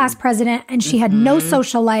already the class president and she had no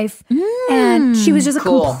social life and she was just a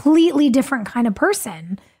completely different kind of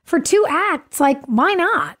person. For 2 acts, like, why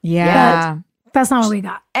not? Yeah. But that's not what we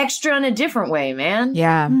got. Extra in a different way, man.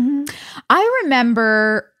 Yeah. Mm-hmm. I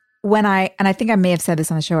remember when and I think I may have said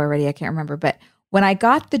this on the show already, I can't remember, but when I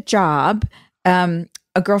got the job, a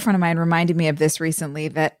girlfriend of mine reminded me of this recently,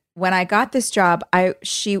 that when I got this job,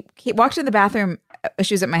 she walked in the bathroom,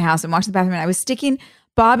 she was at my house and walked in the bathroom and I was sticking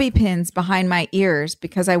bobby pins behind my ears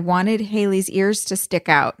because I wanted Haley's ears to stick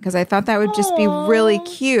out because I thought that would just be really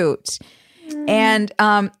cute. And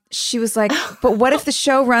she was like, but what if the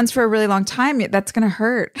show runs for a really long time? That's going to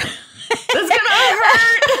hurt. That's going to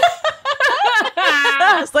hurt.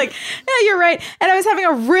 I was like, yeah, you're right. And I was having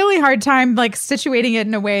a really hard time like situating it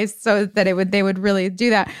in a way so that they would really do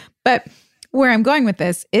that. But where I'm going with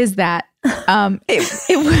this is that my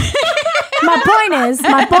point is,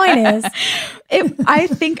 I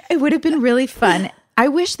think it would have been really fun. I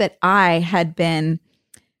wish that I had been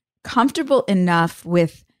comfortable enough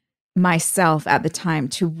with myself at the time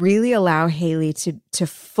to really allow Haley to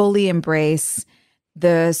fully embrace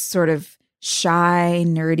the sort of shy,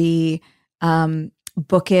 nerdy,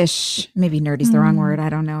 bookish, maybe nerdy's the wrong word. I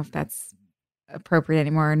don't know if that's appropriate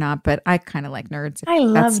anymore or not, but I kind of like nerds. I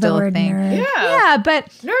love the word nerd. Yeah, but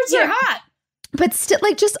nerds are hot. But still,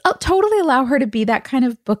 like, just totally allow her to be that kind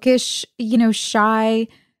of bookish, shy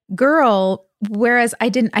girl. Whereas I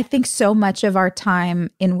think so much of our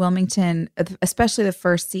time in Wilmington, especially the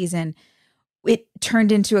first season, it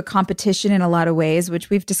turned into a competition in a lot of ways,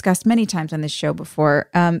 which we've discussed many times on this show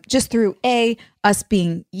before, just through us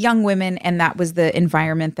being young women. And that was the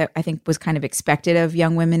environment that I think was kind of expected of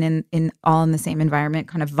young women in all in the same environment,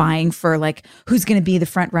 kind of vying for like, who's going to be the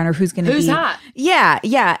front runner, who's hot. Yeah.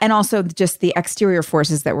 Yeah. And also just the exterior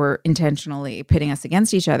forces that were intentionally pitting us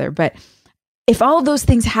against each other. But if all of those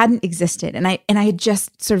things hadn't existed and I had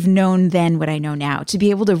just sort of known then what I know now, to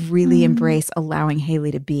be able to really embrace allowing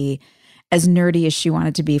Haley to be as nerdy as she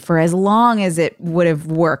wanted to be for as long as it would have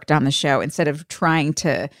worked on the show, instead of trying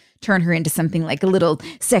to turn her into something like a little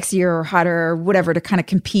sexier or hotter or whatever to kind of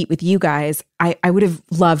compete with you guys. I would have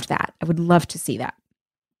loved that. I would love to see that.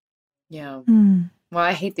 Yeah. Well,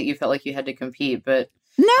 I hate that you felt like you had to compete, but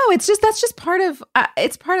no, it's just, that's just part of,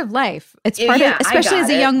 it's part of life. It's part of, especially as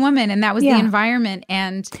a young woman. And that was the environment.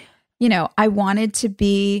 And, you know, I wanted to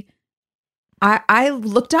be, I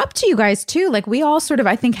looked up to you guys too. Like we all sort of,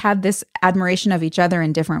 I think, had this admiration of each other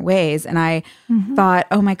in different ways. And I thought,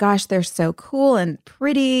 oh my gosh, they're so cool and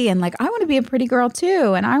pretty. And like, I want to be a pretty girl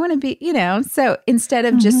too. And I want to be, you know, so instead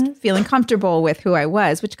of just feeling comfortable with who I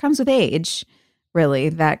was, which comes with age, really,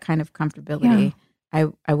 that kind of comfortability,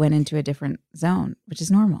 I went into a different zone, which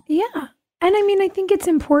is normal. Yeah. And I mean, I think it's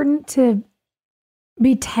important to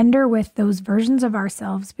be tender with those versions of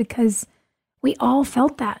ourselves, because we all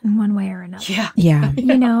felt that in one way or another. Yeah.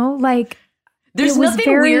 You know, like there's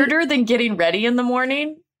nothing weirder than getting ready in the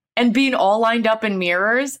morning and being all lined up in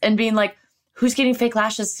mirrors and being like, who's getting fake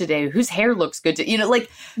lashes today? Whose hair looks good? You know, like,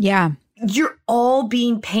 you're all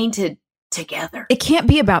being painted together. It can't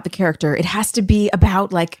be about the character. It has to be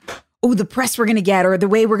about like, oh, the press we're going to get, or the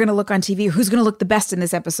way we're going to look on TV, or who's going to look the best in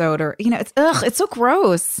this episode, or, you know, it's so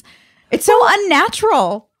gross. It's so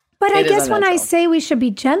unnatural. But I guess when I say we should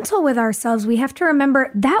be gentle with ourselves, we have to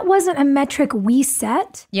remember that wasn't a metric we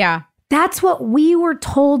set. Yeah. That's what we were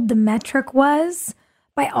told the metric was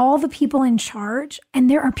by all the people in charge.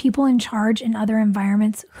 And there are people in charge in other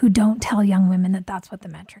environments who don't tell young women that that's what the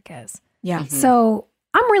metric is. Yeah. So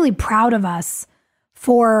I'm really proud of us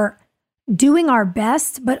for doing our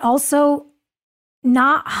best, but also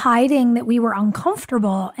not hiding that we were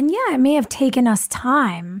uncomfortable. And yeah, it may have taken us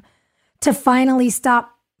time to finally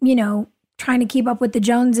stop, you know, trying to keep up with the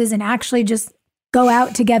Joneses and actually just go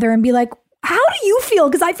out together and be like, how do you feel?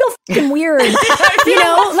 Because I feel fucking weird. You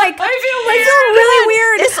know, like I feel really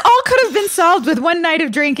weird. This all could have been solved with one night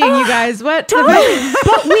of drinking, you guys. What? Totally.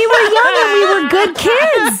 But we were young and we were good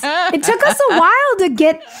kids. It took us a while to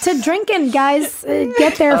get to drinking, guys.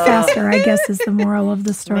 Get there faster, I guess, is the moral of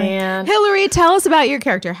the story. Man. Hillary, tell us about your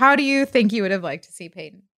character. How do you think you would have liked to see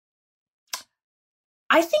Peyton?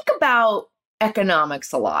 I think about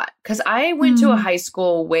economics a lot, because I went to a high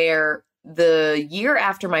school where the year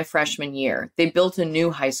after my freshman year, they built a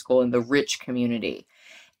new high school in the rich community,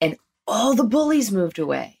 and all the bullies moved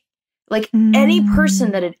away. Like any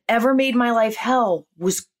person that had ever made my life hell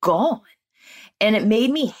was gone. And it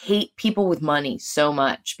made me hate people with money so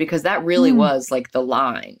much, because that really was like the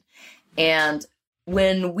line. And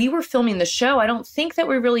when we were filming the show, I don't think that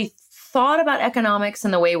we really thought about economics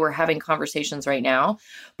in the way we're having conversations right now.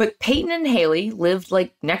 But Peyton and Haley lived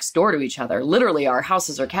like next door to each other. Literally, our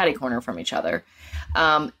houses are catty corner from each other.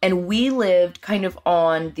 And we lived kind of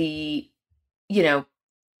on the, you know,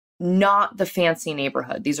 not the fancy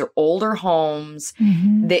neighborhood. These are older homes.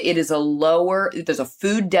 It is there's a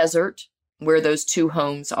food desert where those two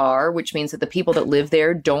homes are, which means that the people that live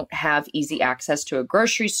there don't have easy access to a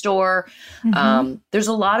grocery store. There's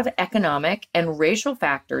a lot of economic and racial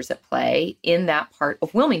factors at play in that part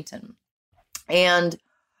of Wilmington. And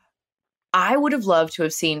I would have loved to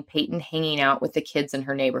have seen Peyton hanging out with the kids in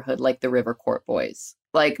her neighborhood, like the River Court boys.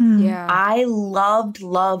 Like, I loved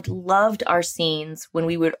our scenes when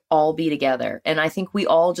we would all be together. And I think we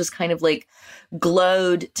all just kind of like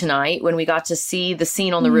glowed tonight when we got to see the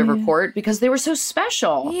scene on the River Court, because they were so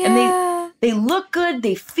special. And they look good.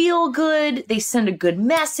 They feel good. They send a good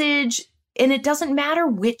message. And it doesn't matter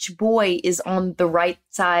which boy is on the right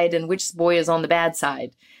side and which boy is on the bad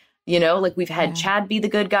side. You know, like we've had Chad be the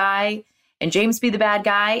good guy and James be the bad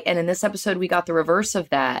guy. And in this episode, we got the reverse of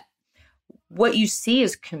that. What you see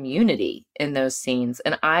is community in those scenes.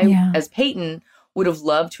 And I, as Peyton, would have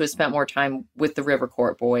loved to have spent more time with the River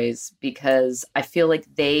Court boys, because I feel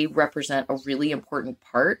like they represent a really important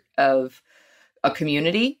part of a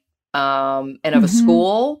community and of a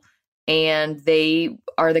school. And they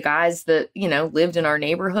are the guys that, you know, lived in our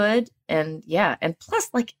neighborhood. And and plus,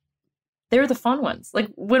 like, they're the fun ones. Like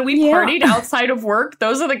when we partied outside of work,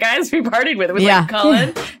 those are the guys we partied with. It was like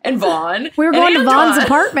Cullen and Vaughn. We were going to Vaughn's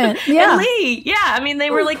apartment. And Lee. Yeah. I mean, they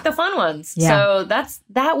were like the fun ones. So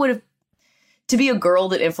that would have, to be a girl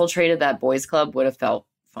that infiltrated that boys club would have felt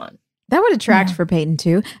fun. That would attract for Peyton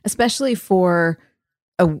too, especially for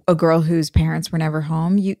a girl whose parents were never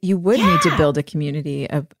home. You would need to build a community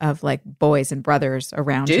of like boys and brothers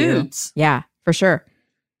around dudes. You. Yeah, for sure.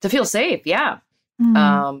 To feel safe. Yeah.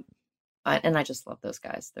 And I just love those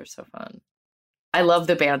guys. They're so fun. I love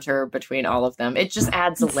the banter between all of them. It just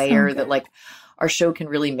adds a layer that like our show can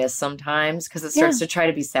really miss sometimes, because it starts to try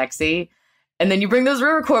to be sexy. And then you bring those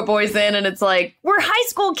River Court boys in and it's like, we're high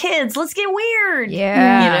school kids. Let's get weird.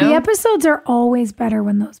 Yeah. You know? The episodes are always better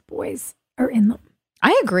when those boys are in them.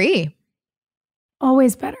 I agree.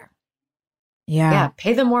 Always better. Yeah.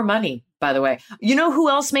 Pay them more money, by the way. You know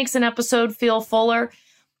who else makes an episode feel fuller?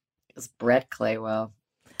 It's Brett Claywell.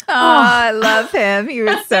 Oh, I love him. He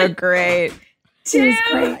was so great. He was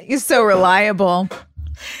great. He's so reliable.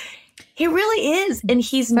 He really is. And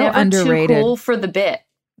he's So never underrated. too cool for the bit.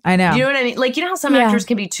 I know. You know what I mean? Like, you know how some Yeah. actors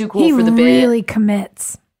can be too cool He for the bit? really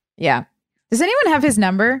commits. Yeah. Does anyone have his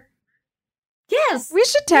number? Yes. We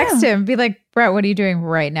should text him. Be like, Brett, what are you doing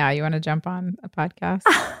right now? You want to jump on a podcast?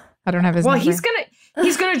 I don't have his Well, number.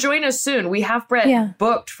 he's gonna join us soon. We have Brett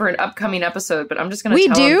booked for an upcoming episode, but I'm just gonna We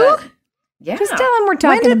tell do? him that, yeah. Just tell him we're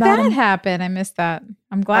talking When did about that him. happen? I missed that.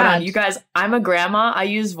 I'm Hold glad. on, you guys. I'm a grandma. I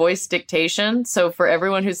use voice dictation. So for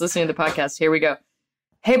everyone who's listening to the podcast, here we go.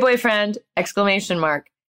 Hey, boyfriend! !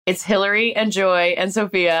 It's Hillary and Joy and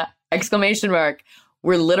Sophia! !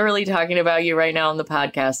 We're literally talking about you right now on the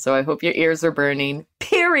podcast, so I hope your ears are burning.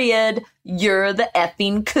 Period. You're the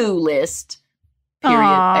effing coolest. Period.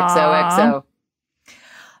 Aw.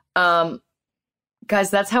 XOXO. Guys,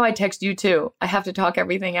 that's how I text you too. I have to talk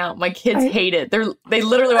everything out. My kids hate it. They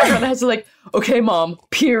literally walk around the house and like, okay, mom,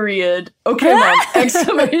 period. Okay, mom, !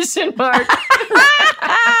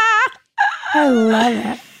 I love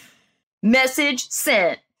it. Message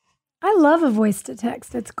sent. I love a voice to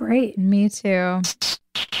text. It's great. Me too.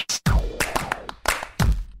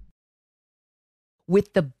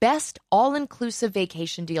 With the best all-inclusive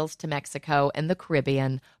vacation deals to Mexico and the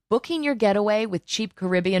Caribbean, booking your getaway with Cheap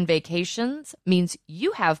Caribbean Vacations means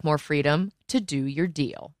you have more freedom to do your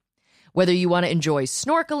deal. Whether you want to enjoy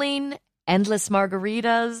snorkeling, endless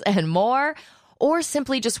margaritas, and more, or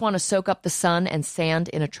simply just want to soak up the sun and sand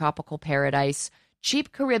in a tropical paradise,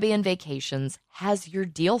 Cheap Caribbean Vacations has your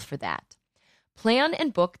deal for that. Plan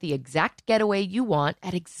and book the exact getaway you want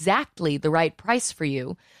at exactly the right price for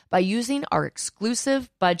you by using our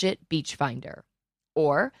exclusive budget beach finder.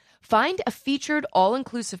 Or find a featured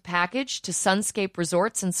all-inclusive package to Sunscape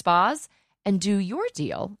Resorts and Spas and do your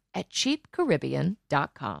deal at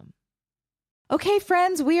cheapcaribbean.com. Okay,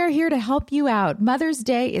 friends, we are here to help you out. Mother's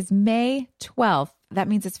Day is May 12th. That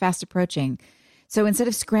means it's fast approaching. So instead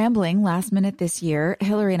of scrambling last minute this year,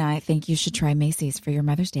 Hillary and I think you should try Macy's for your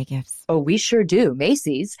Mother's Day gifts. Oh, we sure do.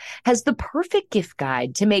 Macy's has the perfect gift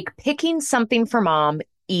guide to make picking something for mom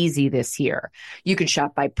easy this year. You can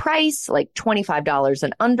shop by price, like $25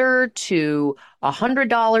 and under to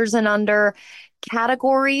 $100 and under,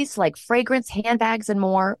 categories like fragrance, handbags, and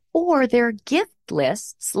more, or their gift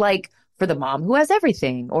lists like for the mom who has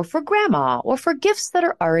everything, or for grandma, or for gifts that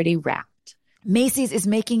are already wrapped. Macy's is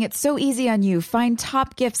making it so easy on you. Find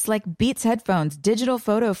top gifts like Beats headphones, digital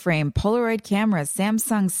photo frame, Polaroid cameras,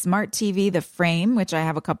 Samsung Smart TV, the frame, which I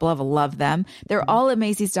have a couple of, love them. They're all at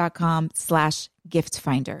Macy's.com/gift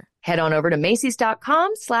finder. Head on over to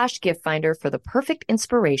Macy's.com/gift finder for the perfect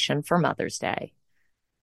inspiration for Mother's Day.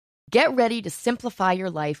 Get ready to simplify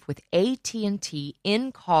your life with AT&T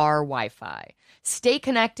in-car Wi-Fi. Stay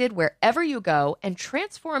connected wherever you go and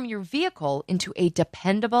transform your vehicle into a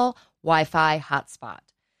dependable Wi-Fi hotspot.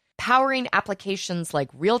 Powering applications like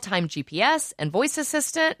real-time GPS and voice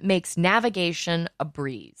assistant makes navigation a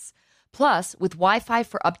breeze. Plus, with Wi-Fi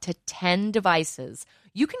for up to 10 devices,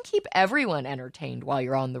 you can keep everyone entertained while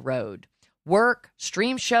you're on the road. Work,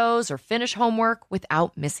 stream shows, or finish homework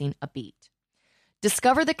without missing a beat.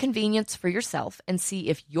 Discover the convenience for yourself and see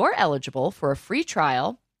if you're eligible for a free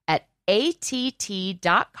trial at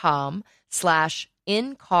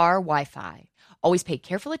att.com/in-car Wi-Fi. Always pay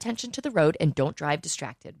careful attention to the road and don't drive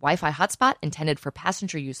distracted. Wi-Fi hotspot intended for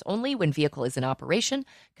passenger use only when vehicle is in operation.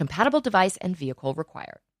 Compatible device and vehicle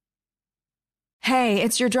required. Hey,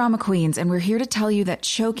 it's your drama queens, and we're here to tell you that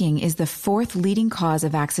choking is the 4th leading cause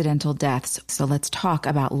of accidental deaths. So let's talk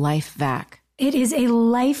about LifeVac. It is a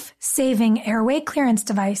life-saving airway clearance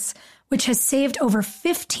device which has saved over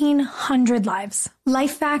 1,500 lives.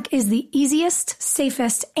 LifeVac is the easiest,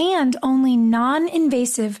 safest, and only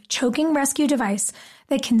non-invasive choking rescue device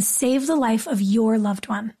that can save the life of your loved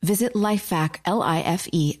one. Visit LifeVac,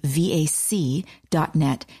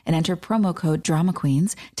 LifeVac.net, and enter promo code Drama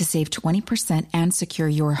Queens to save 20% and secure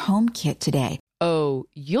your home kit today. Oh,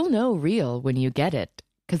 you'll know real when you get it,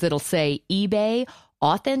 because it'll say eBay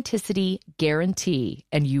Authenticity Guarantee,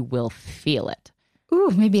 and you will feel it. Ooh,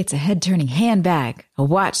 maybe it's a head-turning handbag, a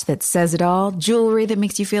watch that says it all, jewelry that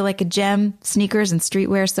makes you feel like a gem, sneakers and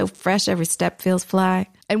streetwear so fresh every step feels fly.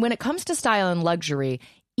 And when it comes to style and luxury,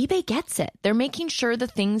 eBay gets it. They're making sure the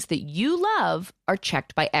things that you love are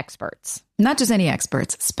checked by experts. Not just any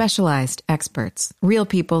experts, specialized experts. Real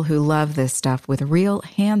people who love this stuff with real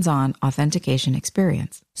hands-on authentication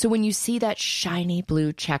experience. So when you see that shiny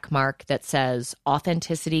blue check mark that says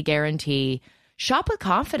authenticity guarantee, shop with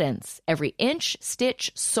confidence. Every inch,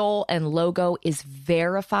 stitch, sole, and logo is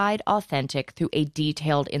verified authentic through a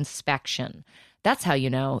detailed inspection. That's how you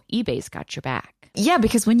know eBay's got your back. Yeah,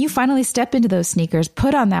 because when you finally step into those sneakers,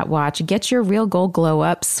 put on that watch, get your real gold glow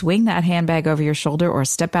up, swing that handbag over your shoulder, or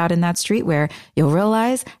step out in that streetwear, you'll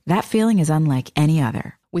realize that feeling is unlike any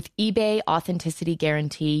other. With eBay Authenticity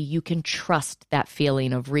Guarantee, you can trust that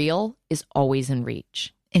feeling of real is always in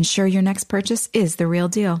reach. Ensure your next purchase is the real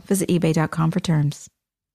deal. Visit ebay.com for terms.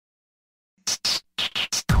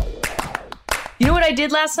 You know what I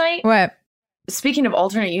did last night? What? Speaking of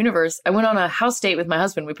alternate universe, I went on a house date with my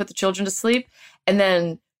husband. We put the children to sleep, and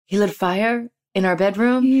then he lit a fire in our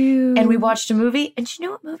bedroom, and we watched a movie. And you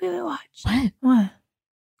know what movie we watched? What?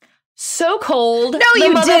 So Cold. No,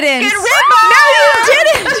 you didn't.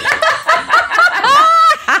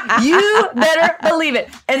 You better believe it.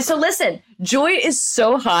 And so listen, Joy is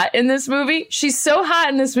so hot in this movie. She's so hot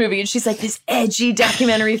in this movie. And she's like this edgy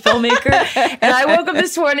documentary filmmaker. And I woke up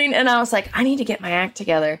this morning and I was like, I need to get my act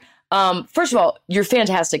together. First of all, you're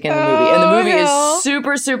fantastic in the movie. And the movie is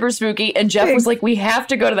super, super spooky. And Jeff was like, we have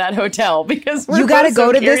to go to that hotel because you got to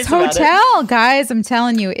go to this hotel, guys. I'm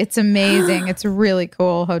telling you, it's amazing. It's a really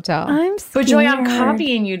cool hotel. I'm scared. But Joy, I'm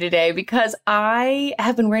copying you today because I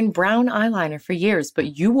have been wearing brown eyeliner for years,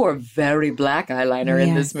 but you wore very black eyeliner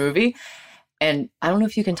in this movie. And I don't know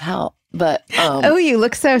if you can tell, but oh, you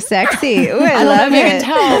look so sexy. Ooh, I don't know love if you can it.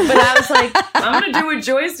 tell, but I was like, I'm going to do what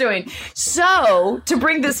Joy's doing. So to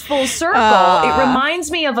bring this full circle, it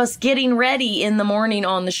reminds me of us getting ready in the morning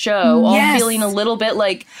on the show, all feeling a little bit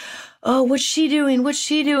like, oh, what's she doing? What's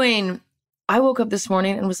she doing? I woke up this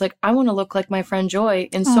morning and was like, I want to look like my friend Joy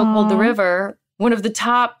in So Cold the River, one of the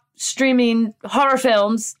top streaming horror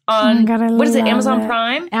films on, what is it, Amazon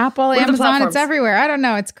Prime? Apple, Amazon, it's everywhere. I don't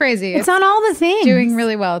know. It's crazy. It's on all the things. Doing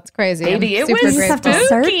really well. It's crazy. Baby, I'm it super was grateful.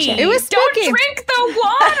 spooky. It was spooky. Don't drink the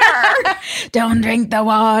water. Don't drink the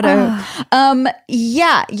water.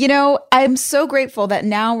 Yeah, you know, I'm so grateful that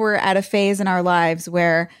now we're at a phase in our lives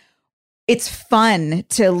where it's fun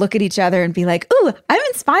to look at each other and be like, ooh, I'm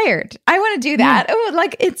inspired. I want to do that. Oh,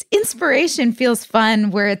 like it's inspiration feels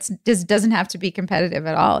fun where it's just doesn't have to be competitive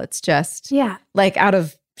at all. It's just like out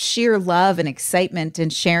of sheer love and excitement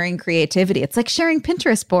and sharing creativity. It's like sharing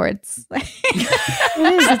Pinterest boards. It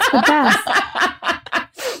is. It's the best.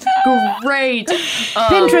 Great.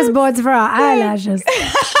 Pinterest boards for our eyelashes.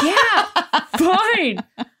 Yeah, fine.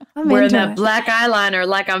 I'm wearing into that it. black eyeliner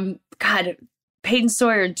like God, Peyton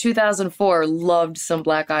Sawyer in 2004 loved some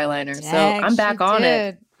black eyeliner. So I'm back on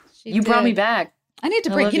it. You brought me back. I need to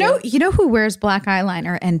bring, you know who wears black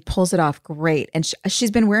eyeliner and pulls it off great. And she's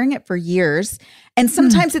been wearing it for years. And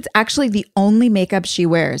sometimes it's actually the only makeup she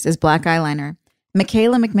wears is black eyeliner.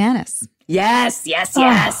 Michaela McManus. Yes.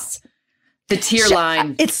 The tear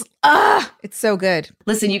line. It's so good.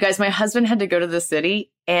 Listen, you guys, my husband had to go to the city.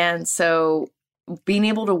 And so being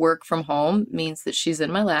able to work from home means that she's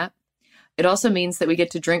in my lap. It also means that we get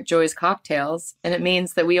to drink Joy's cocktails. And it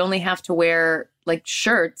means that we only have to wear like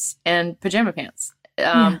shirts and pajama pants.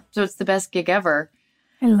 So it's the best gig ever.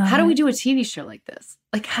 I love How do it. we do a TV show like this?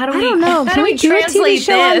 Like, how do we? I don't know. How Can do we do a TV translate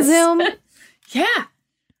show on this? Zoom? Yeah.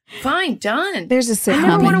 Fine, done. There's a I never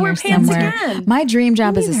sitcom wanna in wear here pants somewhere. again. My dream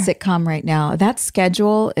job is a sitcom right now. That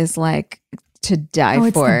schedule is like to die Oh,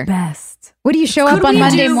 it's for. the best. What do you show Could up on we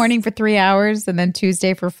Monday do- morning for 3 hours and then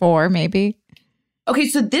Tuesday for 4, maybe? Okay,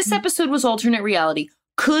 so this episode was alternate reality.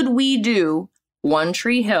 Could we do One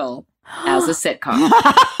Tree Hill as a sitcom?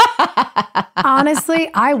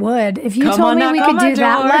 Honestly, I would. If you Come told on, me knock we on could my do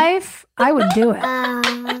that door. life, I would do it.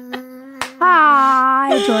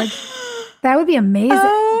 Hi, George. That would be amazing.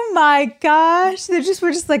 Oh my gosh. We're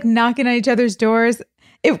just like knocking on each other's doors.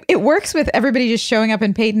 It works with everybody just showing up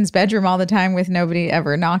in Peyton's bedroom all the time with nobody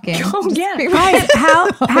ever knocking. Oh, yeah. Guys,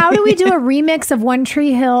 how do we do a remix of One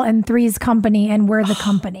Tree Hill and Three's Company and We're the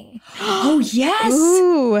Company? Oh, yes.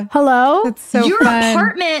 Ooh, Hello? that's so Your fun.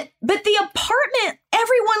 apartment, but the apartment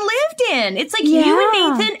everyone lived in. It's like you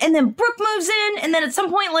and Nathan, and then Brooke moves in, and then at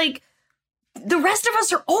some point, like, the rest of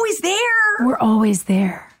us are always there. We're always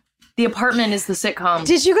there. The apartment is the sitcom.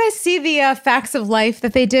 Did you guys see the Facts of Life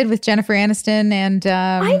that they did with Jennifer Aniston? And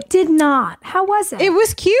I did not. How was it? it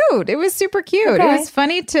was cute. It was super cute. Okay. It was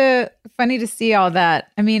funny to see all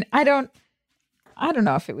that. I mean, I don't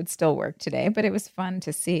know if it would still work today, but it was fun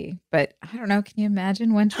to see. But I don't know. Can you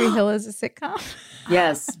imagine One Tree Hill as a sitcom?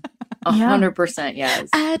 Yes. 100% yes.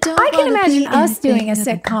 I can imagine us doing a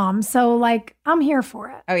sitcom. So, like, I'm here for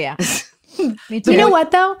it. Oh, yeah. Me too. You know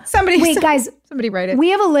what, though? Guys, somebody write it. We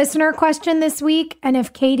have a listener question this week. And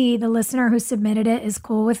if Katie, the listener who submitted it, is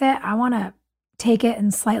cool with it, I want to take it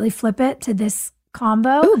and slightly flip it to this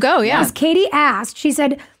combo. Ooh, go, yeah. Because Katie asked, she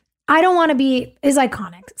said, I don't want to be, is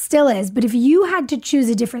iconic, still is. But if you had to choose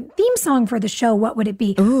a different theme song for the show, what would it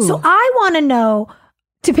be? Ooh. So I want to know,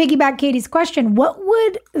 to piggyback Katie's question, what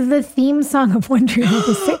would the theme song of One Tree Hill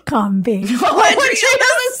the sitcom be? One Tree Hill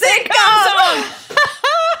the sitcom song.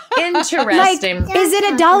 Interesting. Like, is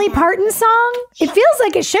it a Dolly Parton song? It feels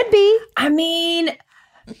like it should be. I mean,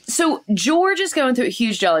 so George is going through a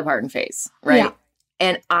huge Dolly Parton phase, right? Yeah.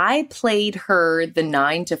 And I played her the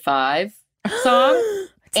 9 to 5 song.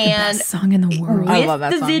 And best song in the world. With I love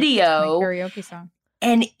that the song. video, My karaoke song.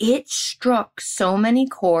 and it struck so many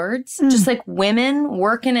chords, just like women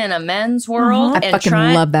working in a men's world. I and fucking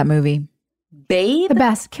love that movie. Babe. The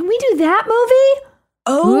best. Can we do that movie?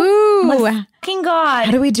 Oh, Ooh. my fucking God.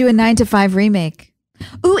 How do we do a 9 to 5 remake?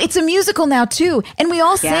 Ooh, it's a musical now too, and we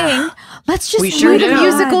all sing. Let's just We sure write do. a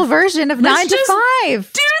musical version of Let's 9 to just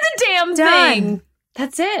 5. Do the damn Done. thing.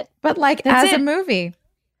 That's it. But like That's as it. a movie.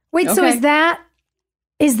 Wait, so Okay.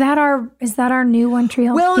 is that our new One Tree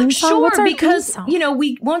Hill Well, theme song? sure, What's our because theme song? you know,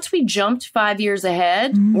 once we jumped 5 years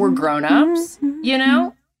ahead, we're grown-ups, you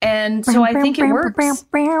know? And so I think it works. So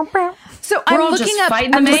We're I'm all looking just up. fighting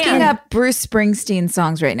the I'm looking man. up Bruce Springsteen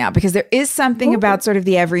songs right now because there is something about sort of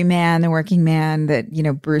the everyman, the working man that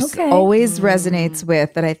Bruce Okay. always resonates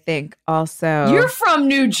with. That I think also. You're from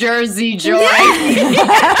New Jersey, Joy.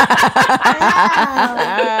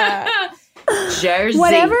 Jersey.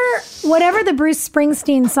 Whatever the Bruce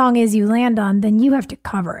Springsteen song is you land on, then you have to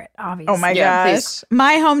cover it, obviously. Oh my Yeah, gosh, please.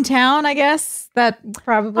 my hometown. I guess that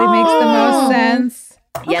probably makes the most sense.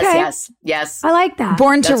 Yes, Okay. yes. I like that.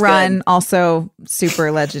 Born to That's Run, good. also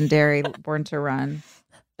super legendary. Born to Run.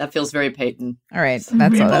 That feels very Peyton. All right,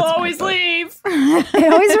 that's all. That's my vote. leave.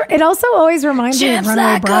 It also always reminds me of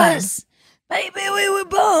Runaway Bride. Baby, we were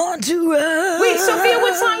born to run. Wait, Sophia,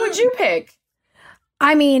 what song would you pick?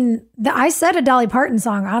 I mean, I said a Dolly Parton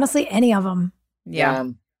song. Honestly, any of them. Yeah.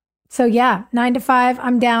 So yeah, 9 to 5.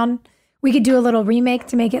 I'm down. We could do a little remake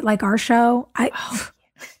to make it like our show.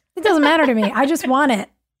 It doesn't matter to me. I just want it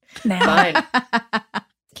now. Fine.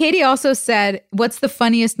 Katie also said, what's the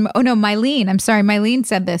funniest Mylene. I'm sorry, Mylene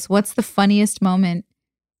said this. What's the funniest moment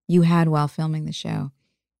you had while filming the show?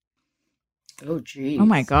 Oh, geez. Oh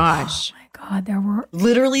my gosh. Oh my God, there were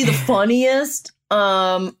Literally the funniest.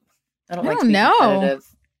 I don't like to be know. competitive.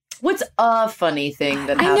 What's a funny thing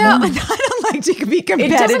that I happened? know. I don't like to be It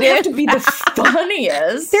doesn't have competitive. to be the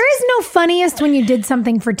funniest. There is no funniest when you did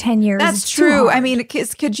something for 10 years. That's It's too true. hard. I mean,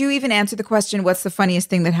 could you even answer the question, what's the funniest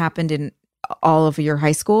thing that happened in all of your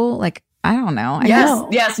high school? Like, I don't know. I Yes, know.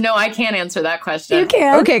 yes. No, I can't answer that question. You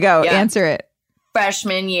can. Okay, go. Yeah. Answer it.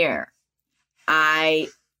 Freshman year, I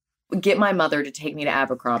get my mother to take me to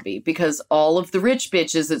Abercrombie because all of the rich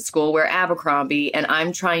bitches at school wear Abercrombie, and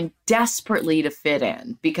I'm trying desperately to fit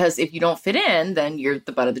in because if you don't fit in, then you're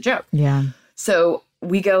the butt of the joke. Yeah. So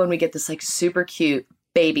we go and we get this like super cute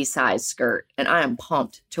baby size skirt, and I am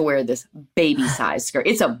pumped to wear this baby size skirt.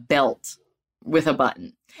 It's a belt with a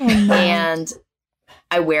button. Oh, no. And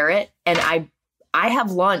I wear it, and I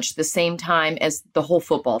have lunch the same time as the whole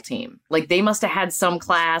football team. Like they must have had some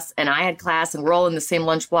class, and I had class, and we're all in the same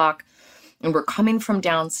lunch block, and we're coming from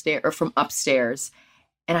downstairs or from upstairs,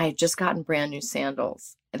 and I had just gotten brand new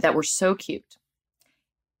sandals that were so cute,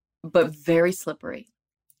 but very slippery.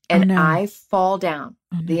 And no. I fall down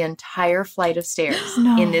the entire flight of stairs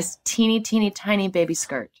No. in this teeny, teeny, tiny baby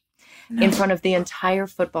skirt in front of the entire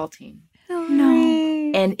football team.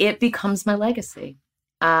 No. And it becomes my legacy.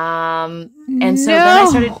 And so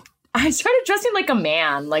then I started dressing like a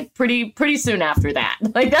man, like pretty soon after that.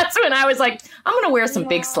 Like that's when I was like, I'm gonna wear some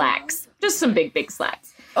big slacks, just some big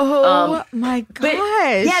slacks. Oh my gosh. But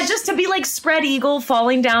yeah, just to be like spread eagle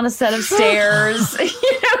falling down a set of stairs.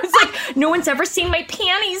 It's like no one's ever seen my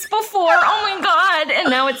panties before. Oh my God. And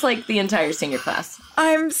now it's like the entire senior class.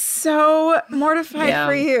 I'm so mortified Yeah.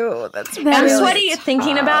 for you. That's I'm Really sweaty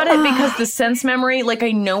thinking about it because the sense memory, like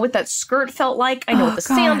I know what that skirt felt like. I know what the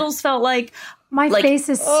God. sandals felt like. My Like, face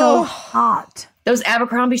is so hot. Those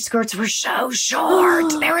Abercrombie skirts were so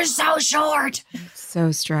short. They were so short.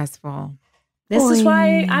 so stressful. This is Oy.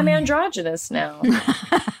 why I'm androgynous now.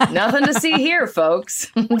 Nothing to see here, folks.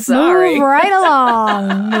 Sorry. Move right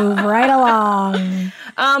along. Move right along.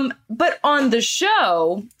 But on the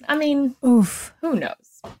show, I mean, Oof. who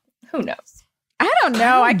knows? Who knows? I don't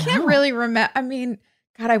know. I can't really remember. I mean,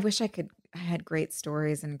 God, I wish I could had great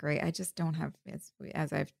stories and I just don't have,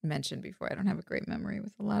 as I've mentioned before, I don't have a great memory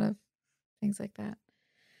with a lot of things like that.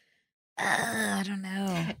 I don't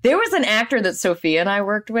know. There was an actor that Sophia and I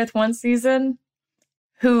worked with one season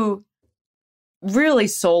who really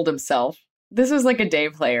sold himself. This was like a day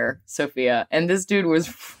player, Sophia, and this dude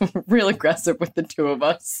was real aggressive with the two of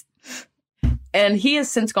us. And he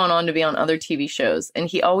has since gone on to be on other TV shows, and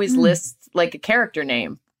he always lists like a character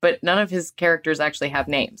name, but none of his characters actually have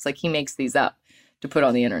names. Like he makes these up to put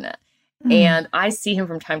on the internet. And I see him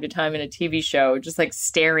from time to time in a TV show, just like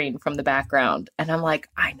staring from the background. And I'm like,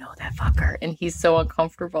 I know that fucker. And he's so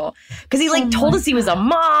uncomfortable because he like told us he was a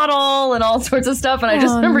model and all sorts of stuff. And I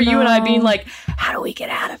just remember you and I being like, how do we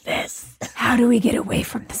get out of this? How do we get away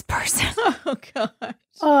from this person? Oh, gosh.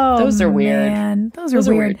 Oh, those are weird. Man. Those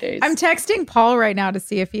are weird days. I'm texting Paul right now to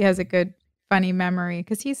see if he has a good, funny memory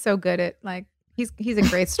because he's so good at like, he's a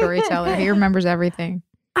great storyteller. He remembers everything.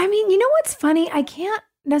 I mean, you know what's funny? I can't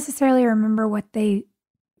necessarily remember what they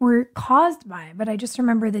were caused by, but I just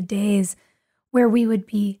remember the days where we would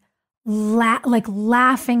be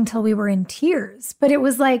laughing till we were in tears. But it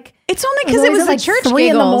was like it's only because it was like church 3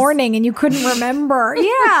 giggles. in the morning and you couldn't remember.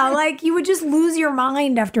 Yeah, like you would just lose your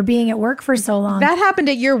mind after being at work for so long. That happened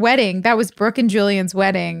at your wedding. That was Brooke and Julian's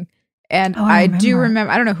wedding, and I do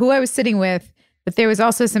remember. I don't know who I was sitting with. But there was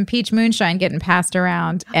also some peach moonshine getting passed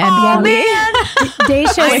around. And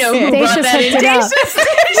Dacia hooked it up.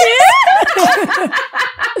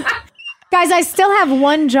 Guys, I still have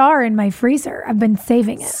 1 jar in my freezer. I've been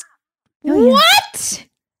saving it. Oh, yeah. What?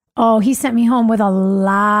 Oh, he sent me home with a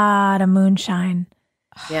lot of moonshine.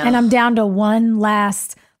 Yeah. And I'm down to 1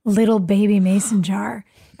 last little baby mason jar.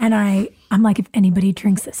 And I'm like, if anybody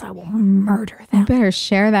drinks this, I will murder them. You better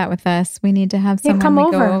share that with us. We need to have someone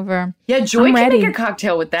go over. Yeah, Joy can make a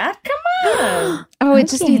cocktail with that. Come on. Oh, it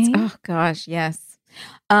just needs, oh gosh, yes.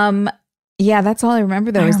 Yeah, that's all I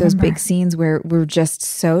remember though, is those big scenes where we were just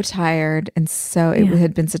so tired and it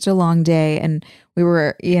had been such a long day and we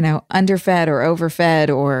were, underfed or overfed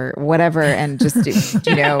or whatever. And just,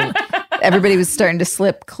 everybody was starting to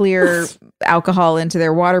slip clear alcohol into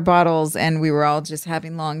their water bottles and we were all just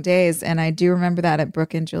having long days. And I do remember that at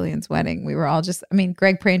Brooke and Julian's wedding. We were all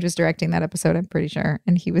Greg Prange was directing that episode, I'm pretty sure.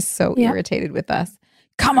 And he was so irritated with us.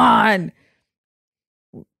 Come on.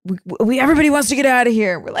 Everybody wants to get out of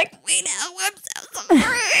here. We're like, we know, I'm so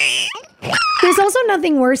sorry. There's also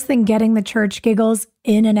nothing worse than getting the church giggles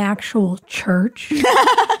in an actual church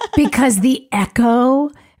because the echo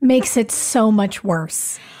makes it so much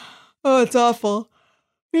worse. Oh, it's awful.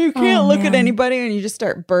 You can't look at anybody and you just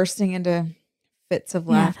start bursting into fits of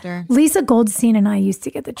laughter. Lisa Goldstein and I used to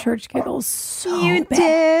get the church giggles so You bad.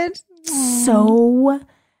 did? So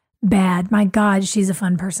bad. My God, she's a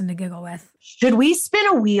fun person to giggle with. Should we spin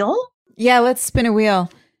a wheel? Yeah, let's spin a wheel.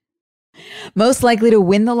 Most likely to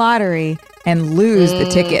win the lottery and lose the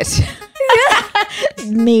ticket.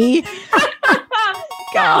 Me.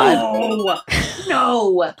 God.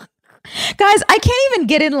 No. Guys, I can't even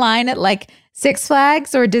get in line at like Six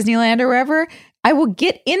Flags or Disneyland or wherever. I will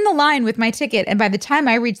get in the line with my ticket, and by the time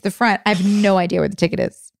I reach the front, I have no idea where the ticket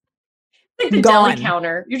is. Like the deli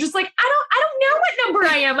counter. You're just like, I don't know what number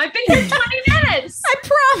I am. I've been here 20 minutes. I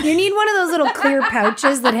promise. You need one of those little clear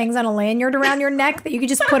pouches that hangs on a lanyard around your neck that you can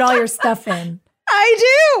just put all your stuff in.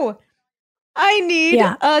 I do. I need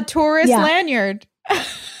a tourist lanyard.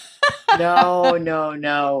 No.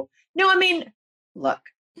 No, I mean, look.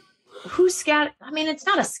 It's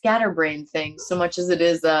not a scatterbrain thing so much as it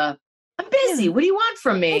is I'm busy. What do you want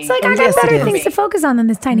from me? It's like I got better things to focus on than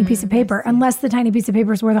this tiny piece of paper, unless the tiny piece of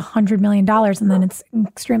paper is worth $100 million, and then it's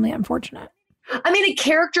extremely unfortunate. I mean, a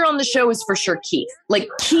character on the show is for sure Keith. Like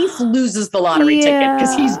Keith loses the lottery ticket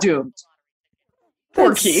because he's doomed.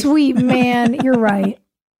 Poor Keith. Sweet man. You're right.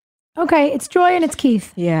 Okay, it's Joy and it's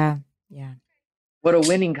Keith. Yeah. What a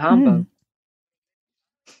winning combo.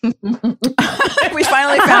 We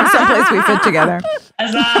finally found someplace we fit together.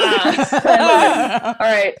 All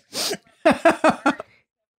right.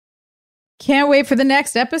 Can't wait for the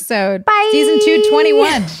next episode. Bye. Season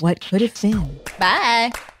 221. What could have been?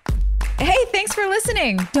 Bye. Hey, thanks for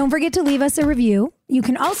listening. Don't forget to leave us a review. You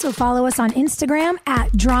can also follow us on Instagram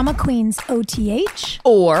at Drama Queens OTH.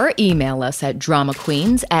 Or email us at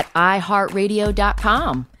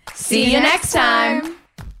dramaqueens@iheartradio.com. See you next time.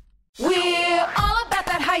 We're all about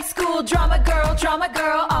that high school drama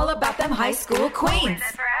girl, all about them high school queens.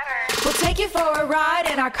 We'll take you for a ride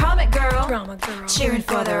in our comic girl, cheering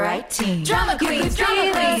for the right team. Drama queens,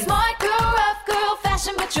 smart girl, rough girl,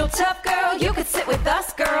 fashion but you're tough girl. You could sit with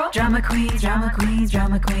us, girl. Drama queens, drama queens,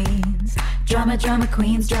 drama queens, drama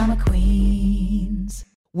queens, drama queens.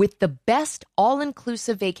 With the best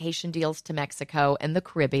all-inclusive vacation deals to Mexico and the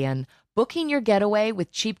Caribbean, booking your getaway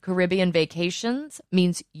with Cheap Caribbean Vacations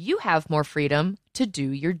means you have more freedom to do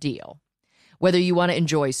your deal. Whether you want to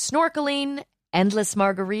enjoy snorkeling, endless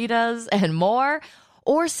margaritas, and more,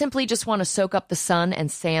 or simply just want to soak up the sun and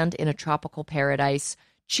sand in a tropical paradise,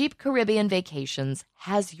 Cheap Caribbean Vacations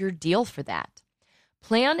has your deal for that.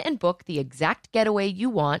 Plan and book the exact getaway you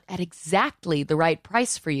want at exactly the right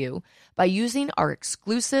price for you by using our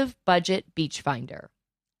exclusive budget beach finder.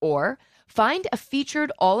 Or find a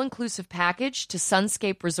featured all-inclusive package to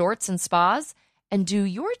Sunscape Resorts and Spas and do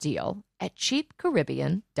your deal at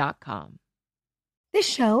cheapcaribbean.com. This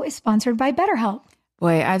show is sponsored by BetterHelp.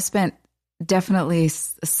 Boy, I've spent definitely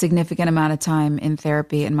a significant amount of time in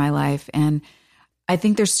therapy in my life. And I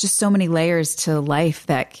think there's just so many layers to life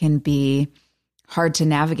that can be hard to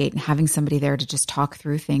navigate. And having somebody there to just talk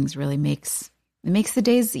through things really makes the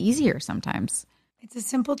days easier sometimes. It's a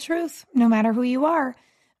simple truth. No matter who you are,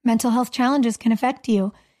 mental health challenges can affect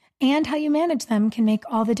you, and how you manage them can make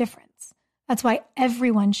all the difference. That's why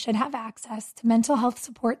everyone should have access to mental health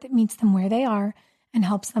support that meets them where they are and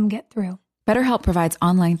helps them get through. BetterHelp provides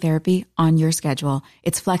online therapy on your schedule.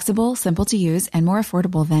 It's flexible, simple to use, and more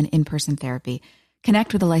affordable than in-person therapy.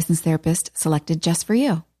 Connect with a licensed therapist selected just for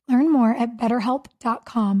you. Learn more at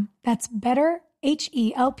BetterHelp.com. That's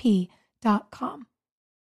BetterHelp.com.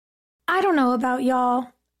 I don't know about y'all.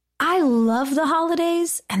 I love the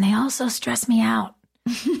holidays, and they also stress me out.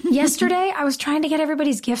 Yesterday, I was trying to get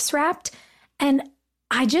everybody's gifts wrapped, and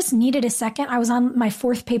I just needed a second. I was on my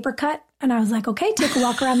fourth paper cut, and I was like, okay, take a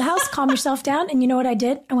walk around the house, calm yourself down. And you know what I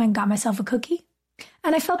did? I went and got myself a cookie,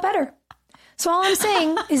 and I felt better. So all I'm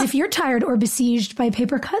saying is if you're tired or besieged by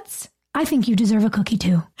paper cuts, I think you deserve a cookie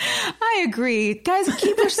too. I agree. Guys,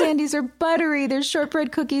 Keebler Sandies are buttery. They're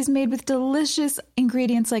shortbread cookies made with delicious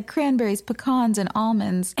ingredients like cranberries, pecans, and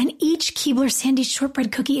almonds. And each Keebler Sandies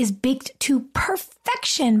shortbread cookie is baked to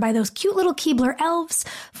perfection by those cute little Keebler elves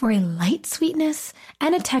for a light sweetness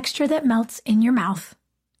and a texture that melts in your mouth.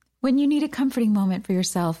 When you need a comforting moment for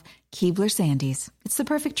yourself, Keebler Sandies. It's the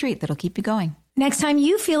perfect treat that'll keep you going. Next time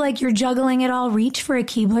you feel like you're juggling it all, reach for a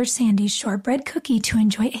Keebler Sandies shortbread cookie to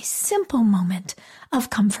enjoy a simple moment of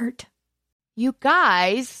comfort. You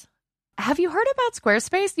guys, have you heard about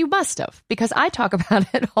Squarespace? You must have, because I talk about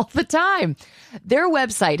it all the time. Their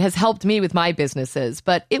website has helped me with my businesses,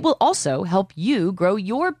 but it will also help you grow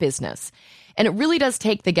your business. And it really does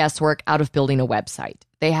take the guesswork out of building a website.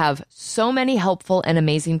 They have so many helpful and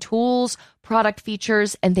amazing tools, product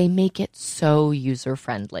features, and they make it so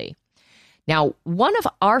user-friendly. Now, one of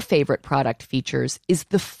our favorite product features is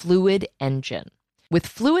the Fluid Engine. With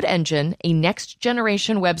Fluid Engine, a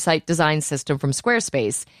next-generation website design system from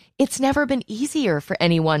Squarespace, it's never been easier for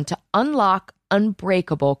anyone to unlock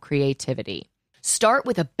unbreakable creativity. Start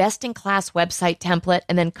with a best-in-class website template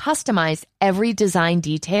and then customize every design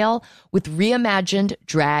detail with reimagined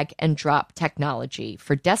drag-and-drop technology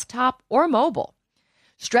for desktop or mobile.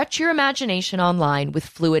 Stretch your imagination online with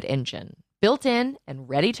Fluid Engine, built in and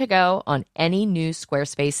ready to go on any new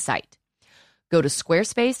Squarespace site. Go to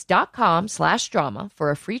squarespace.com/drama for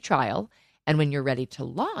a free trial, and when you're ready to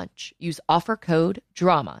launch, use offer code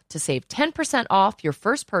DRAMA to save 10% off your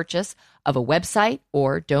first purchase of a website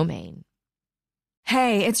or domain.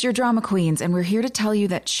 Hey, it's your drama queens, and we're here to tell you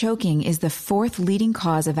that choking is the 4th leading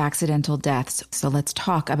cause of accidental deaths. So let's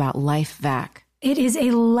talk about LifeVac. It is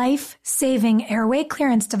a life-saving airway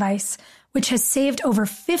clearance device which has saved over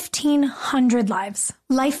 1,500 lives.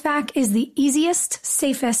 LifeVac is the easiest,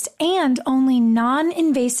 safest, and only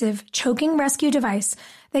non-invasive choking rescue device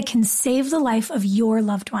that can save the life of your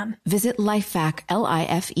loved one. Visit LifeVac,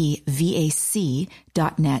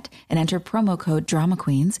 LifeVac.net, and enter promo code Drama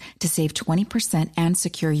Queens to save 20% and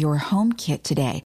secure your home kit today.